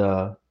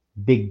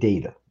big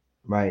data,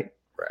 right?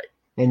 Right.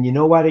 And you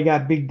know why they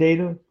got big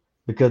data?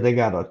 Because they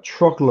got a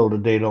truckload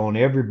of data on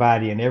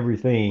everybody and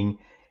everything,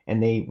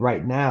 and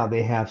right now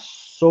they have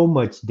so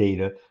much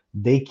data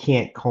they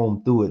can't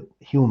comb through it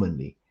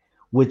humanly,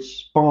 which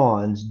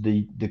spawns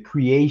the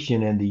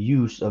creation and the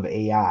use of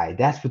AI.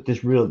 That's what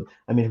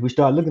I mean, if we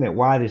start looking at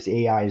why this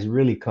AI is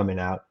really coming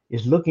out,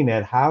 is looking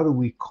at how do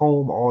we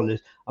comb all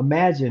this.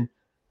 Imagine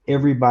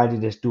everybody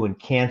that's doing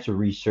cancer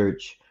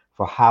research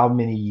for how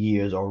many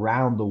years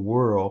around the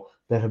world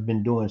that have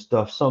been doing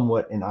stuff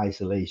somewhat in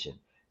isolation.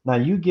 Now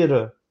you get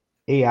a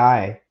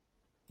AI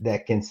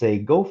that can say,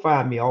 go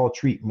find me all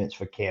treatments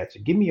for cancer.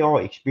 Give me all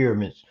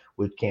experiments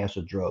with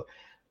cancer drug.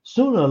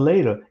 Sooner or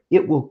later,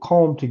 it will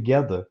comb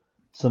together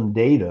some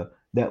data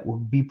that will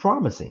be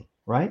promising,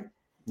 right?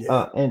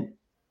 Yeah. And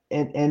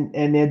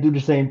they'll do the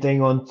same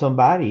thing on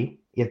somebody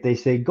if they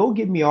say, go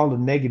get me all the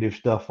negative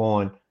stuff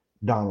on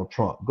Donald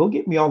Trump, go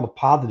get me all the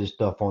positive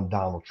stuff on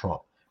Donald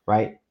Trump,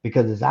 right?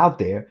 Because it's out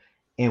there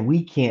and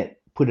we can't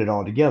put it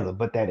all together,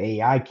 but that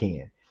AI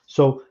can.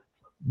 So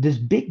this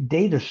big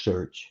data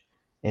search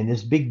and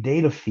this big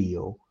data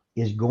field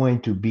is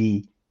going to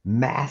be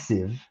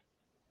massive,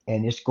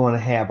 and it's going to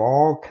have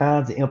all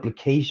kinds of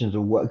implications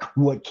of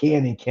what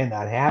can and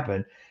cannot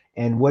happen.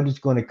 And what it's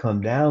going to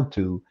come down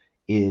to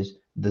is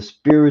the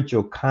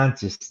spiritual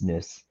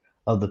consciousness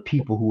of the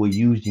people who are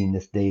using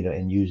this data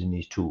and using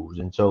these tools.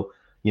 And so,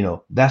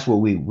 that's what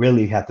we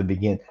really have to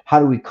begin. How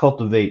do we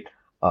cultivate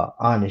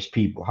honest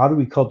people? How do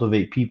we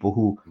cultivate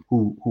people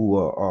who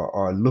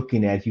are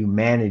looking at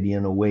humanity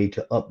in a way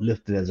to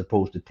uplift it as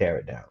opposed to tear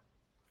it down?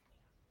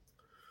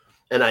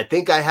 And I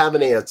think I have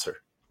an answer.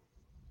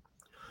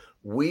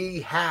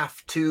 We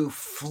have to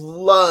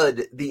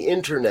flood the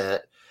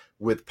internet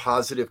with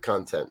positive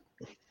content,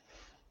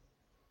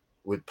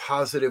 with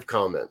positive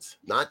comments,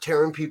 not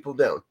tearing people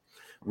down.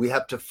 We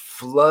have to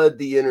flood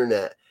the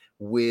internet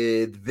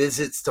with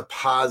visits to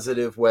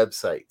positive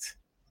websites.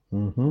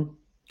 Mm-hmm.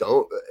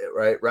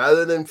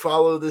 Rather than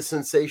follow the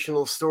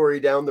sensational story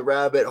down the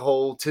rabbit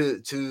hole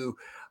to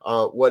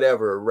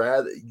whatever,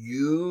 rather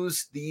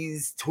use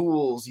these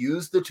tools,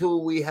 use the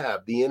tool we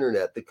have, the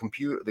internet, the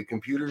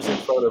computers in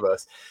front of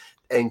us,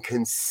 and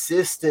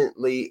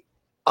consistently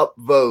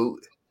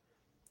upvote.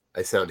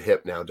 I sound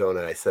hip now, don't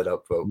I? I said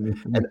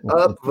upvote. And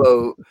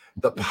upvote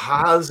the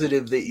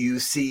positive that you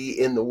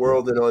see in the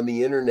world and on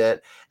the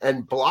internet,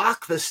 and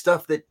block the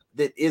stuff that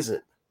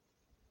isn't.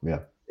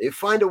 Yeah. If you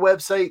find a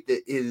website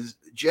that is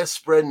just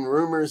spreading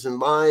rumors and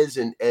lies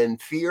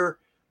and fear,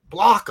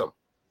 block them.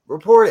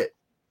 Report it.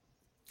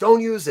 Don't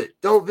use it.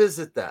 Don't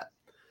visit that.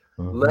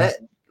 Mm-hmm.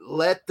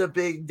 Let the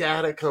big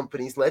data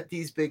companies, let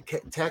these big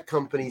tech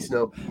companies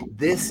know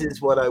this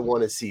is what I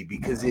want to see.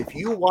 Because if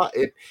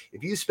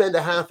you spend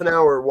a half an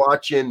hour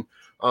watching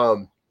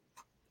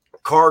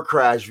car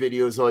crash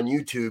videos on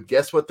YouTube,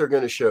 guess what they're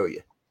going to show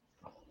you?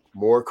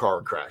 More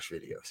car crash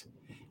videos.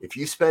 If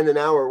you spend an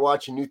hour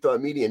watching New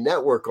Thought Media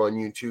Network on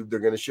YouTube, they're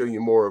going to show you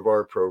more of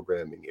our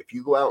programming. If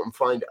you go out and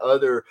find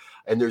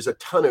and there's a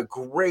ton of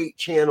great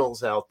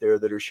channels out there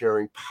that are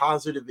sharing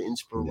positive,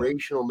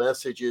 inspirational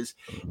messages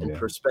and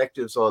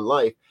perspectives on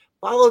life,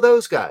 follow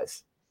those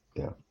guys.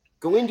 Yeah.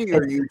 Go into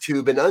your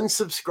YouTube and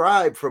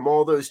unsubscribe from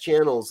all those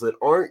channels that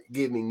aren't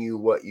giving you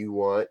what you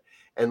want,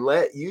 and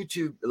let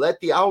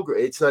the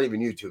algorithm, it's not even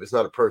YouTube, it's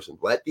not a person,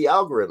 let the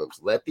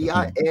algorithms, let the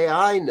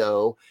AI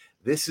know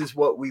this is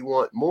what we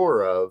want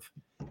more of,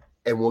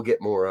 and we'll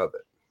get more of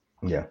it.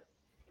 Yeah.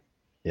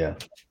 Yeah.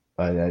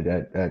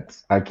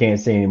 I can't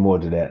say any more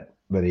to that,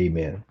 but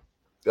amen.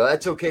 Well,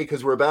 that's okay,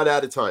 because we're about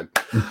out of time.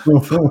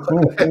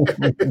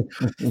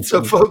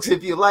 So, folks,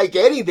 if you like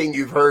anything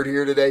you've heard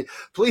here today,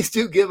 please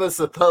do give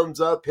us a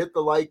thumbs up, hit the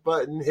like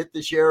button, hit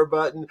the share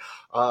button,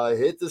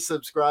 hit the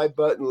subscribe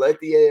button. Let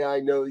the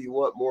AI know you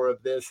want more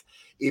of this.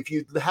 If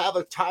you have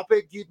a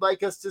topic you'd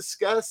like us to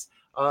discuss,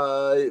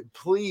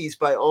 please,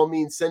 by all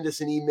means, send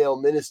us an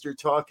email,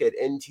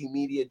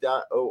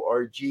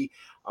 ministertalk@ntmedia.org.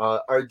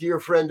 Our dear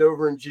friend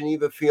over in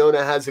Geneva,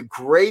 Fiona, has a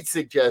great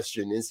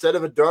suggestion. Instead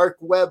of a dark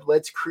web,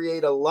 let's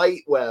create a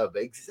light web.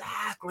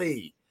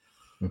 Exactly.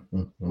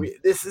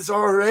 This is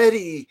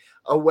already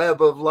a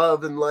web of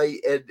love and light,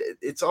 and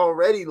it's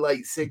already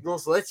light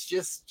signals. Let's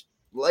just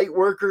light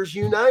workers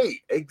unite.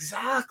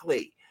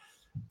 Exactly.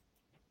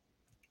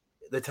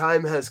 The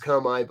time has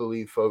come, I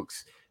believe,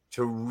 folks,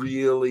 to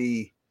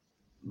really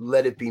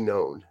let it be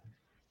known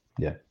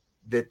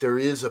that there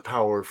is a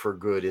power for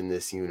good in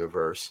this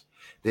universe,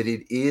 that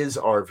it is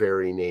our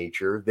very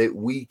nature, that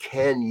we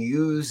can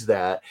use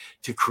that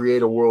to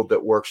create a world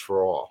that works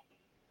for all,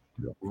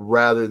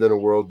 rather than a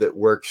world that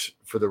works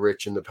for the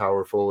rich and the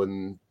powerful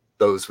and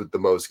those with the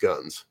most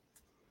guns.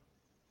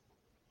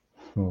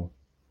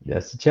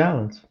 That's a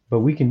challenge, but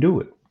we can do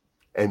it.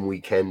 And we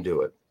can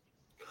do it.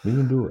 We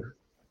can do it.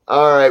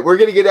 All right, we're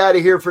going to get out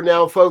of here for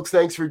now, folks.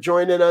 Thanks for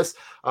joining us.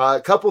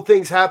 A couple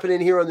things happening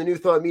here on the New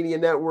Thought Media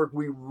Network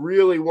we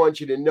really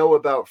want you to know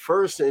about.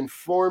 First and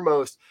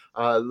foremost,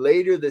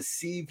 later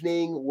this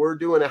evening, we're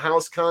doing a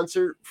house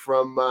concert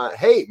from,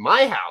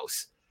 my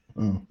house.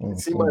 You can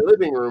see my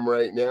living room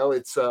right now.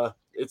 It's a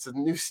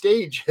new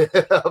stage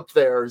up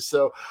there.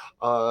 So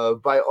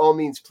by all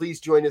means, please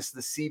join us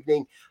this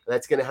evening.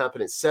 That's going to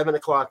happen at 7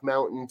 o'clock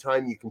Mountain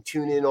Time. You can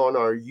tune in on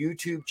our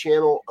YouTube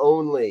channel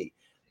only.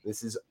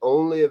 This is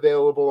only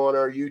available on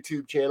our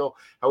YouTube channel.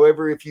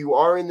 However, if you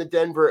are in the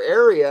Denver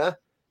area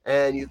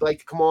and you'd like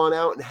to come on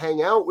out and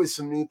hang out with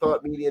some New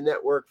Thought Media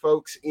Network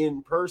folks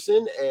in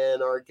person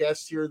and our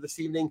guests here this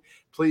evening,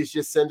 please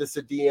just send us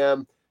a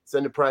DM,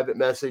 send a private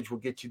message. We'll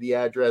get you the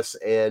address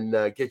and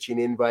get you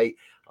an invite.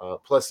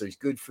 Plus, there's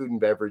good food and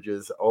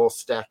beverages all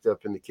stacked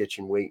up in the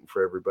kitchen waiting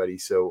for everybody.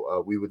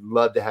 So we would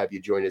love to have you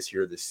join us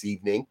here this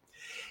evening.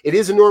 It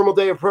is a normal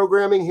day of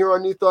programming here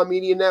on New Thought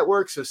Media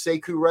Network. So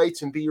Sekou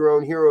Writes and Be Your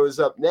Own Hero is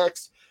up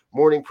next.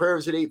 Morning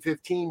prayers at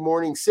 8:15.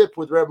 Morning sip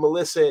with Rev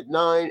Melissa at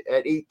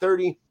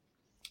 8:30.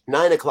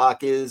 9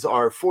 o'clock is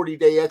our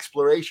 40-day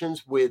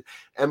explorations with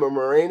Emma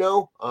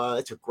Moreno.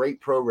 It's a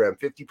great program,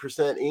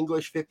 50%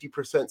 English,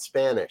 50%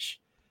 Spanish.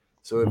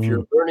 So if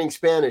you're learning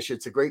Spanish,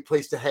 it's a great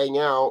place to hang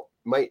out.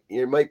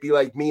 You might be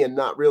like me and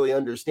not really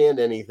understand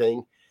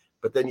anything,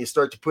 but then you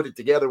start to put it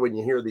together when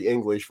you hear the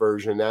English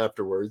version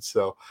afterwards.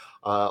 So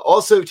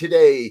also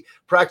today,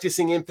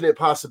 Practicing Infinite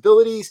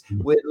Possibilities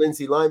with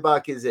Lindsay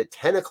Leinbach is at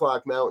 10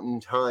 o'clock Mountain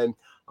Time.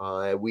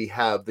 We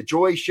have the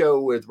Joy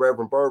Show with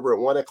Reverend Barbara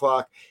at 1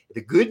 o'clock.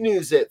 The Good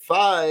News at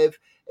 5.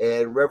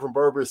 And Reverend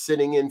Barbara is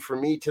sitting in for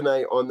me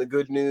tonight on the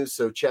Good News.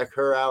 So check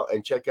her out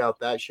and check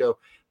out that show.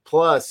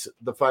 Plus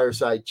the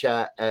Fireside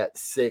Chat at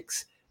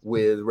 6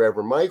 with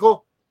Reverend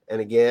Michael. And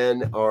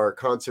again, our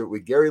concert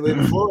with Gary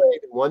Lynn Floyd,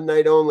 one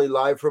night only,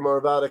 live from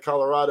Arvada,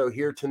 Colorado,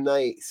 here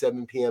tonight,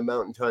 7 p.m.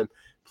 Mountain Time.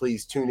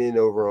 Please tune in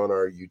over on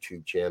our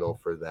YouTube channel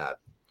for that.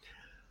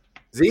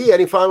 Z,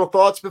 any final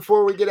thoughts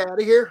before we get out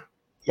of here?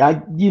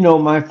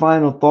 My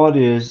final thought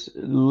is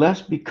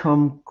let's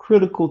become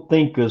critical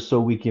thinkers so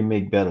we can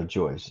make better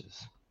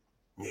choices.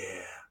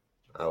 Yeah,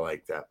 I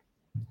like that.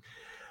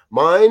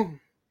 Mine,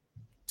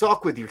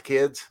 talk with your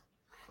kids.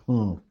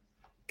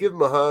 Give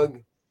them a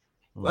hug.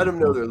 Let them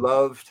know they're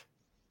loved.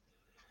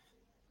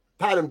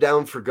 Pat them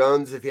down for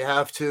guns if you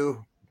have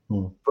to.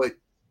 But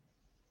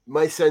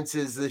my sense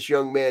is this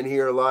young man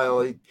here,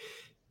 Lyle,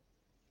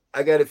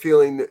 I got a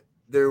feeling that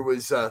there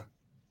was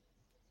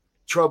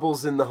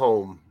troubles in the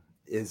home.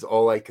 Is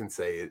all I can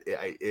say.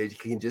 You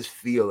can just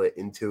feel it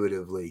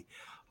intuitively.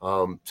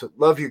 So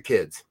love your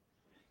kids.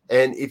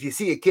 And if you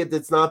see a kid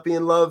that's not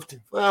being loved,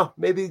 well,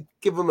 maybe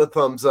give them a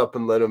thumbs up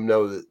and let them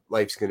know that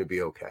life's going to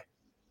be okay.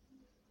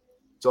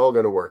 It's all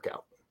going to work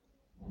out.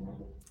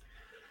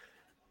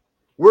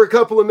 We're a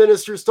couple of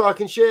ministers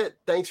talking shit.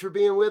 Thanks for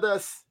being with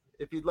us.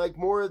 If you'd like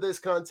more of this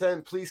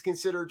content, please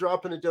consider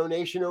dropping a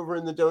donation over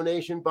in the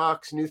donation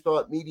box,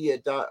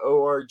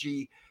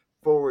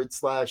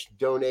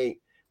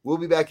 newthoughtmedia.org/donate. We'll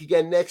be back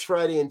again next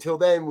Friday. Until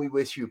then, we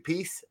wish you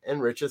peace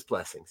and richest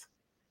blessings.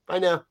 Bye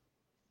now.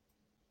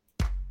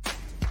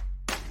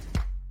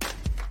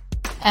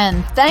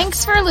 And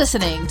thanks for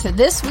listening to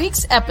this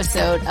week's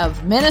episode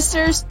of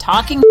Ministers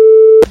Talking.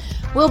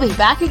 We'll be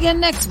back again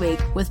next week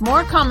with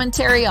more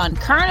commentary on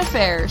current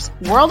affairs,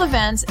 world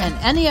events, and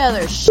any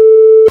other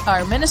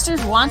our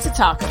ministers want to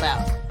talk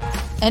about.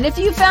 And if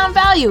you found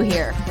value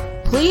here,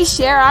 please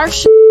share our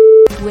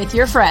with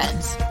your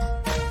friends.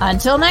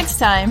 Until next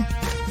time,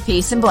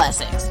 peace and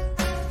blessings.